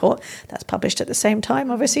sustainability report that's published at the same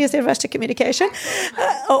time, obviously, as the investor communication,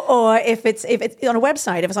 or if it's on a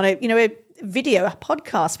website, if it's on a video, a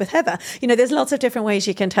podcast with Heather. There's lots of different ways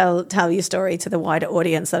you can tell your story to the wider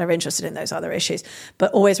audience that are interested in those other issues.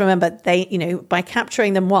 But always remember, by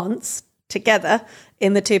capturing them once together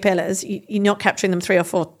in the two pillars, you're not capturing them 3 or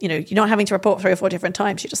 4, you're not having to report 3 or 4 different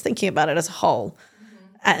times. You're just thinking about it as a whole.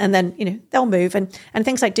 And then, they'll move. And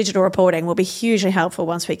things like digital reporting will be hugely helpful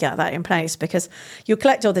once we get that in place, because you'll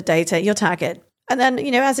collect all the data, you'll tag it. And then,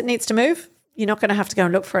 as it needs to move, you're not going to have to go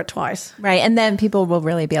and look for it twice. Right. And then people will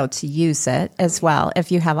really be able to use it as well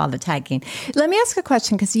if you have all the tagging. Let me ask a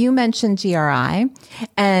question, because you mentioned GRI.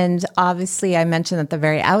 And obviously, I mentioned at the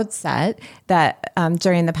very outset that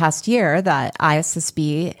during the past year that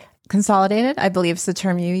ISSB consolidated, I believe is the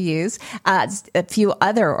term you use, a few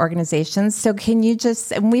other organizations. So can you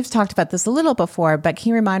and we've talked about this a little before, but can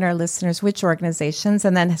you remind our listeners which organizations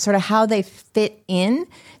and then sort of how they fit in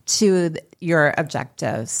to your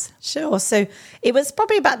objectives? Sure. So it was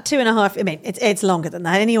probably about 2.5. It's longer than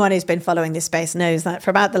that. Anyone who's been following this space knows that for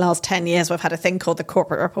about the last 10 years, we've had a thing called the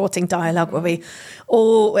Corporate Reporting Dialogue, where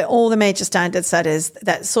all the major standard setters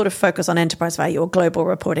that sort of focus on enterprise value or global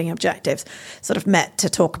reporting objectives sort of met to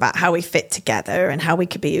talk about how we fit together and how we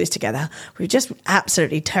could be used together. We're just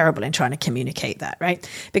absolutely terrible in trying to communicate that, right?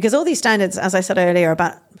 Because all these standards, as I said earlier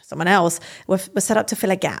about someone else, were set up to fill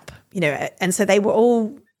a gap, and so they were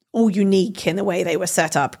all unique in the way they were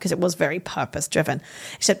set up, because it was very purpose driven,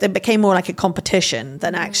 except it became more like a competition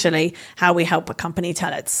than actually how we help a company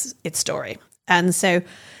tell its story. And so it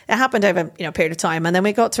happened over a period of time. And then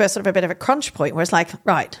we got to a sort of a bit of a crunch point where it's like,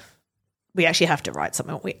 right, we actually have to write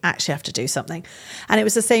something. We actually have to do something. And it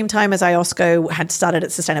was the same time as IOSCO had started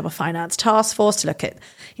its Sustainable Finance Task Force to look at,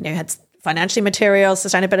 had financially material,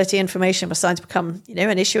 sustainability information was starting to become,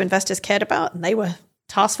 an issue investors cared about, and they were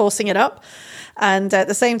task forcing it up. And at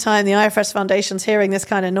the same time, the IFRS Foundation's hearing this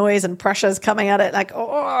kind of noise and pressures coming at it, like,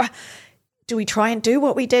 do we try and do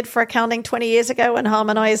what we did for accounting 20 years ago and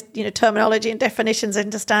harmonize, terminology and definitions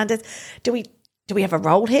into standards? Do we have a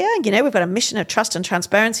role here? We've got a mission of trust and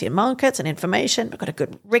transparency in markets and information. We've got a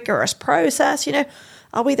good rigorous process.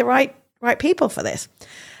 Are we the right people for this?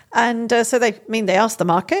 And so they asked the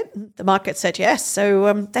market. The market said yes.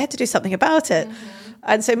 So they had to do something about it. Mm-hmm.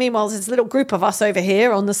 And so meanwhile, there's a little group of us over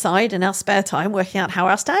here on the side in our spare time working out how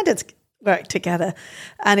our standards work together.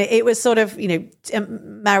 And it was sort of,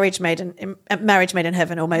 marriage made in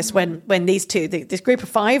heaven almost, when these two, this group of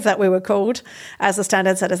 5 that we were called as the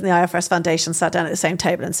standard setters in the IFRS Foundation sat down at the same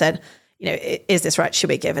table and said, is this right?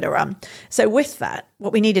 Should we give it a run? So with that,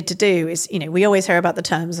 what we needed to do is, we always hear about the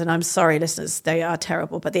terms, and I'm sorry, listeners, they are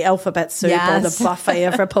terrible, but the alphabet soup or the buffet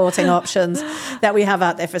of reporting options that we have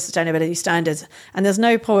out there for sustainability standards. And there's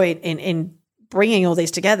no point in bringing all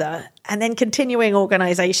these together and then continuing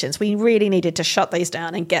organizations. We really needed to shut these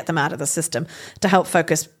down and get them out of the system to help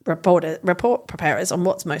focus report preparers on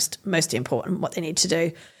what's most important, what they need to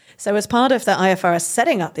do. So as part of the IFRS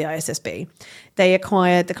setting up the ISSB, they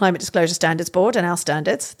acquired the Climate Disclosure Standards Board and our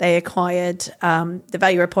standards. They acquired the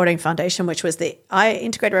Value Reporting Foundation, which was the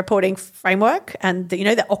integrated reporting framework and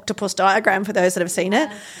the octopus diagram for those that have seen it,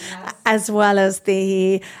 as well as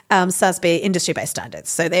the SASB industry-based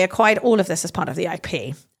standards. So they acquired all of this as part of the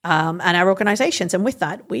IP. And our organizations. And with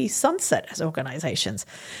that, we sunset as organizations.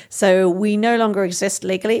 So we no longer exist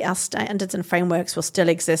legally. Our standards and frameworks will still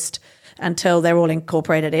exist until they're all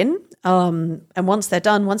incorporated in. And once they're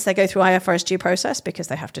done, once they go through IFRS due process, because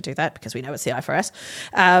they have to do that because we know it's the IFRS,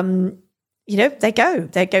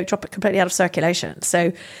 they go drop it completely out of circulation.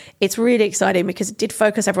 So it's really exciting because it did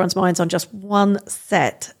focus everyone's minds on just one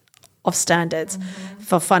set of standards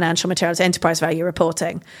for financial materials, enterprise value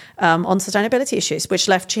reporting on sustainability issues, which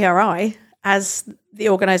left GRI as the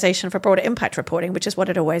organization for broader impact reporting, which is what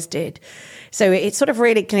it always did. So it sort of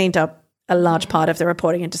really cleaned up a large part of the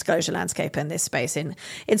reporting and disclosure landscape in this space in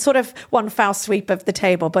sort of one foul sweep of the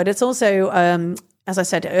table. But it's also, as I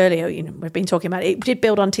said earlier, we've been talking about it did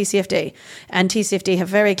build on TCFD, and TCFD have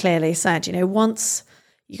very clearly said, once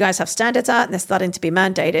you guys have standards out and they're starting to be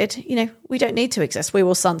mandated, we don't need to exist. We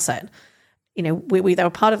will sunset. They were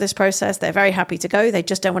part of this process. They're very happy to go. They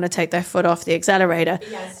just don't want to take their foot off the accelerator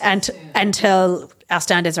until our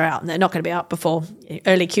standards are out. And they're not going to be out before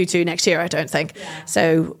early Q2 next year, I don't think. Yeah.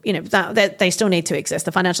 So, they still need to exist.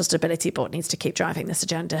 The Financial Stability Board needs to keep driving this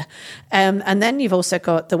agenda. And then you've also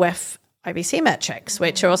got the WEF IBC metrics,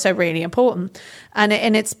 which are also really important. And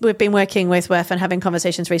we've been working with WEF and having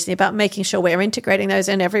conversations recently about making sure we're integrating those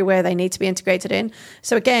in everywhere they need to be integrated in.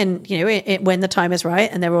 So again, when the time is right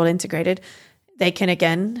and they're all integrated, they can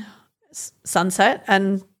again sunset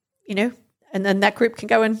and then that group can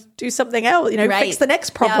go and do something else, fix the next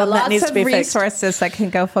problem that needs to be fixed. Lots of resources that can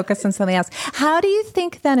go focus on something else. How do you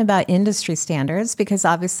think then about industry standards? Because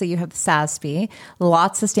obviously you have the SASB,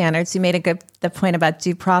 lots of standards. You made the point about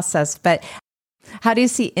due process, but how do you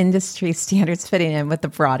see industry standards fitting in with the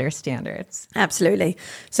broader standards? Absolutely.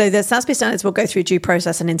 So the SASB standards will go through due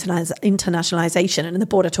process and internationalization, and the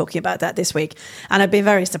board are talking about that this week. And I'd be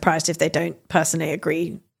very surprised if they don't personally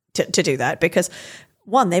agree to do that, because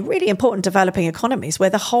one, they're really important developing economies where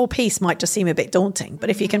the whole piece might just seem a bit daunting. But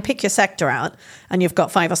if you can pick your sector out and you've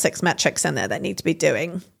got 5 or 6 metrics in there that need to be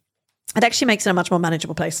doing, it actually makes it a much more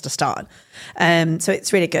manageable place to start. So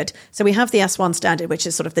it's really good. So we have the S1 standard, which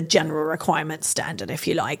is sort of the general requirements standard, if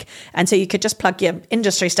you like. And so you could just plug your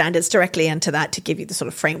industry standards directly into that to give you the sort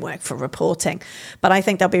of framework for reporting. But I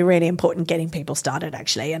think they'll be really important getting people started,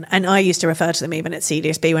 actually. And I used to refer to them even at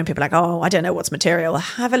CDSB when people are like, I don't know what's material.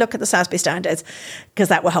 Have a look at the SASB standards, because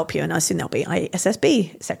that will help you. And I assume there'll be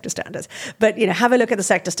ISSB sector standards. But, have a look at the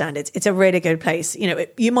sector standards. It's a really good place.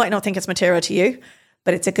 You might not think it's material to you,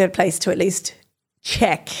 but it's a good place to at least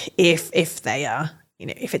check if they are,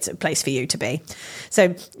 if it's a place for you to be.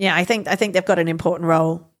 So, I think they've got an important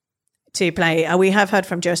role to play. We have heard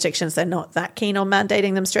from jurisdictions they're not that keen on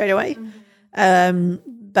mandating them straight away.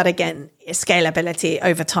 But again, scalability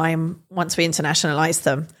over time, once we internationalize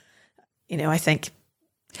them, I think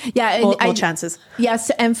more chances. Yes,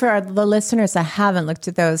 and for the listeners that haven't looked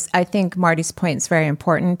at those, I think Marty's point is very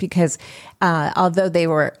important, because although they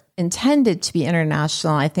were intended to be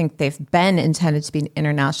international, I think they've been intended to be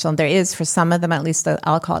international. There is, for some of them at least,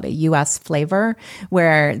 I'll call it a U.S. flavor,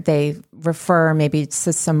 where they refer maybe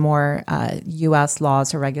to some more U.S.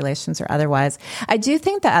 laws or regulations or otherwise. I do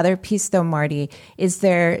think the other piece, though, Marty, is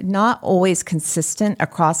they're not always consistent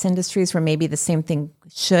across industries, where maybe the same thing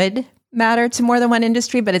should matter to more than one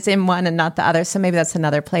industry, but it's in one and not the other. So maybe that's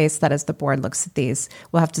another place that, as the board looks at these,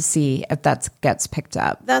 we'll have to see if that gets picked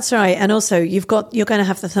up. That's right. And also you're going to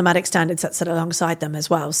have the thematic standards that sit alongside them as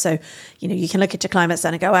well. So, you can look at your climate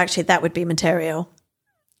standard and go, actually, that would be material.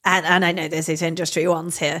 And I know there's these industry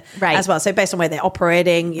ones here as well. So based on where they're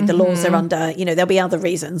operating, the laws they're under, there'll be other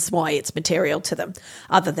reasons why it's material to them,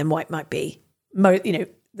 other than what might be,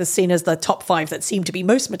 the seen as the top 5 that seem to be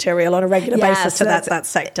most material on a regular basis to that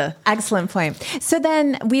sector. Excellent point. So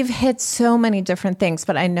then we've hit so many different things,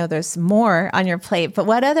 but I know there's more on your plate. But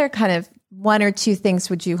what other kind of 1 or 2 things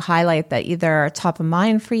would you highlight that either are top of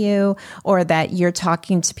mind for you, or that you're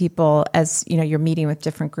talking to people as, you're meeting with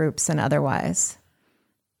different groups and otherwise?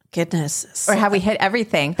 Goodness. Or have we hit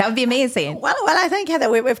everything? That would be amazing. Well, I think, Heather,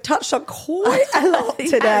 we've touched on quite a lot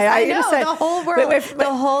today. Yes, I know, the whole world,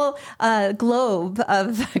 the whole globe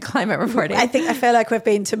of climate reporting. I feel like we've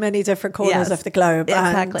been to many different corners of the globe.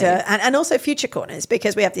 Exactly. And also future corners,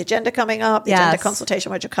 because we have the agenda coming up, the agenda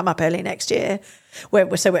consultation, which will come up early next year.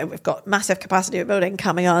 We've got massive capacity building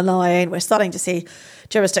coming online. We're starting to see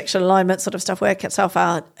jurisdictional alignment sort of stuff work itself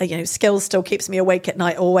out. Skills still keeps me awake at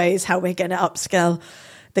night always, how we're going to upskill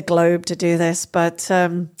the globe to do this. But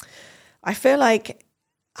I feel like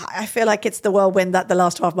it's the whirlwind that the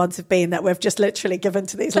last 12 months have been, that we've just literally given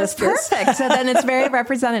to these listeners. Perfect. So then it's very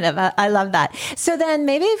representative. I love that. So then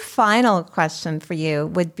maybe final question for you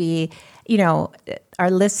would be, our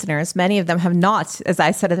listeners, many of them have not, as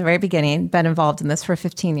I said at the very beginning, been involved in this for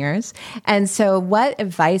 15 years. And so what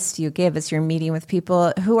advice do you give as you're meeting with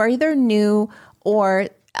people who are either new, or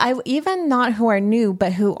even not who are new,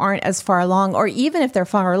 but who aren't as far along, or even if they're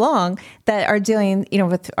far along, that are dealing,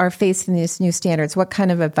 are facing these new standards? What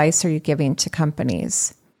kind of advice are you giving to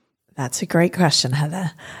companies? That's a great question,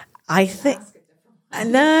 Heather. I think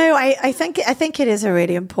it is a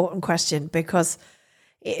really important question, because,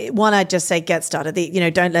 One, I'd just say get started.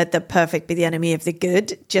 Don't let the perfect be the enemy of the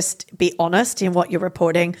good. Just be honest in what you're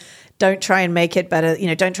reporting. Don't try and make it better.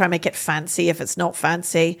 Don't try and make it fancy if it's not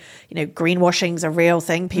fancy. Greenwashing's a real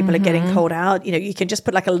thing. People are getting called out. You can just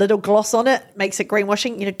put like a little gloss on it, makes it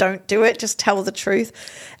greenwashing. Don't do it. Just tell the truth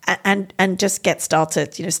and just get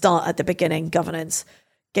started. Start at the beginning, governance,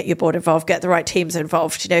 get your board involved, get the right teams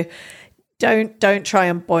involved. Don't try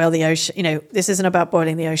and boil the ocean. This isn't about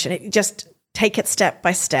boiling the ocean. Just take it step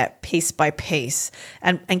by step, piece by piece,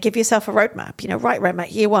 and give yourself a roadmap. Right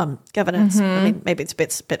roadmap, year one, governance. I mean, maybe it's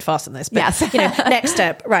a bit fast in this, but yes. Next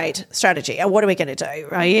step, right, strategy. What are we going to do,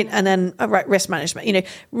 right? And then right, risk management.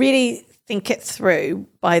 Really think it through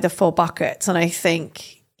by the 4 buckets. And I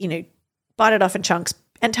think bite it off in chunks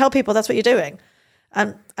and tell people that's what you're doing.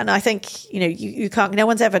 And I think, you can't, no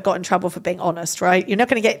one's ever got in trouble for being honest, right? You're not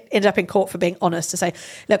going to end up in court for being honest to say,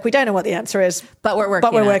 look, we don't know what the answer is, but we're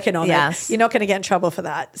working on it. You're not going to get in trouble for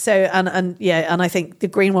that. So, and I think the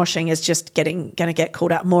greenwashing is just going to get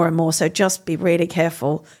called out more and more. So just be really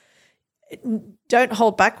careful. Don't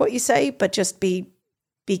hold back what you say, but just be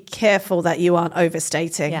careful that you aren't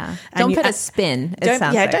overstating. Yeah. Don't put a spin.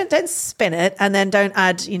 Don't spin it. And then don't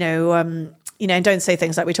add, and don't say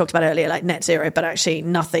things like we talked about earlier, like net zero, but actually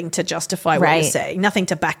nothing to justify what you're saying, nothing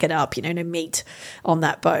to back it up, no meat on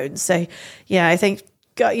that bone. So, I think,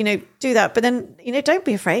 do that. But then, don't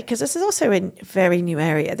be afraid, because this is also a very new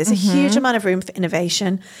area. There's a huge amount of room for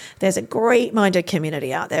innovation. There's a great-minded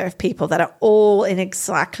community out there of people that are all in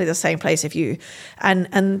exactly the same place as you.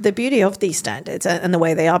 And the beauty of these standards and the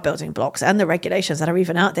way they are building blocks and the regulations that are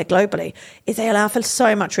even out there globally is they allow for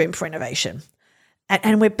so much room for innovation.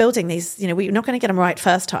 And we're building these, we're not going to get them right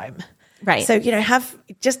first time. Right. So,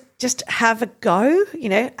 just have a go,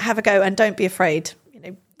 and don't be afraid.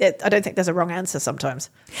 I don't think there's a wrong answer sometimes.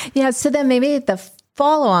 Yeah. So then maybe the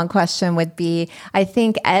follow-on question would be, I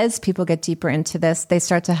think as people get deeper into this, they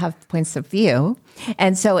start to have points of view.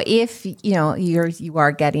 And so if, you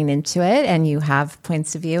are getting into it and you have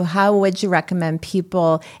points of view, how would you recommend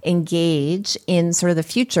people engage in sort of the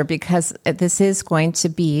future? Because this is going to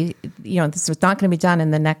be, this is not going to be done in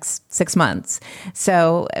the next 6 months.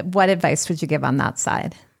 So what advice would you give on that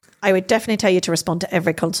side? I would definitely tell you to respond to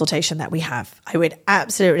every consultation that we have. I would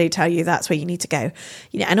absolutely tell you that's where you need to go.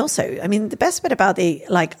 And also, the best bit about the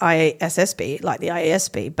ISSB, like the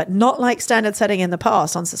IASB, but not like standard setting in the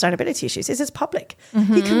past on sustainability issues, is it's public.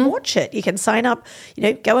 You can watch it. You can sign up,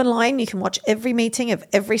 go online. You can watch every meeting of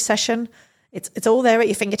every session. It's all there at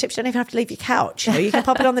your fingertips. You don't even have to leave your couch. You can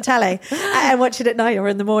pop it on the telly and watch it at night or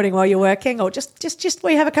in the morning while you're working, or just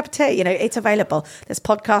while you have a cup of tea. It's available. There's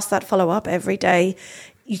podcasts that follow up every day.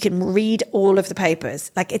 You can read all of the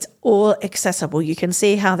papers. It's all accessible. You can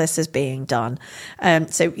see how this is being done.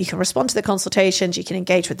 So you can respond to the consultations. You can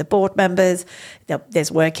engage with the board members. There's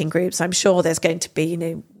working groups. I'm sure there's going to be,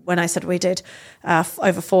 when I said we did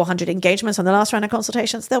over 400 engagements on the last round of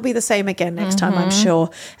consultations, they'll be the same again next time, I'm sure.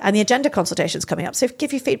 And the agenda consultations coming up. So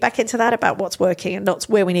give you feedback into that about what's working and what's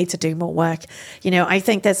where we need to do more work. I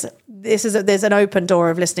think there's an open door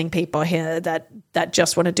of listening people here that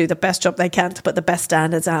just want to do the best job they can to put the best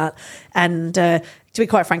standards out and to be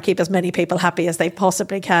quite frank, keep as many people happy as they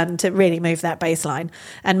possibly can to really move that baseline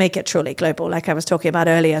and make it truly global, like I was talking about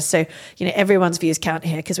earlier. So, everyone's views count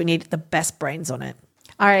here because we need the best brains on it.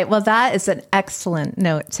 All right. Well, that is an excellent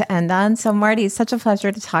note to end on. So, Marty, it's such a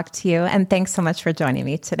pleasure to talk to you. And thanks so much for joining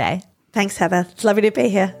me today. Thanks, Heather. It's lovely to be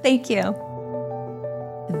here. Thank you.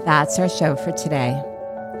 That's our show for today.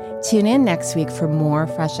 Tune in next week for more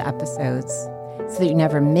fresh episodes. So that you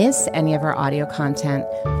never miss any of our audio content,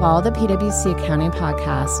 follow the PwC Accounting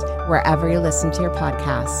Podcast wherever you listen to your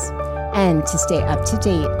podcasts. And to stay up to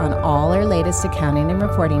date on all our latest accounting and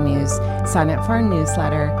reporting news, sign up for our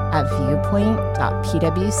newsletter at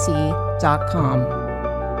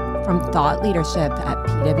viewpoint.pwc.com. From Thought Leadership at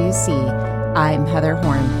PwC, I'm Heather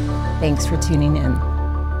Horn. Thanks for tuning in.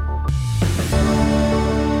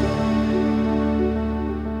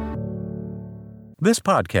 This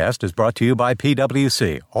podcast is brought to you by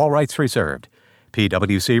PwC, all rights reserved.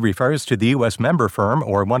 PwC refers to the U.S. member firm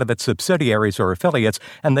or one of its subsidiaries or affiliates,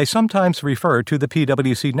 and they sometimes refer to the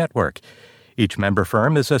PwC network. Each member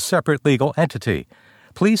firm is a separate legal entity.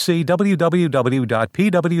 Please see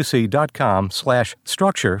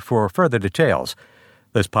www.pwc.com/structure for further details.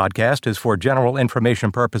 This podcast is for general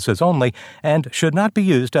information purposes only and should not be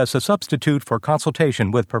used as a substitute for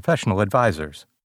consultation with professional advisors.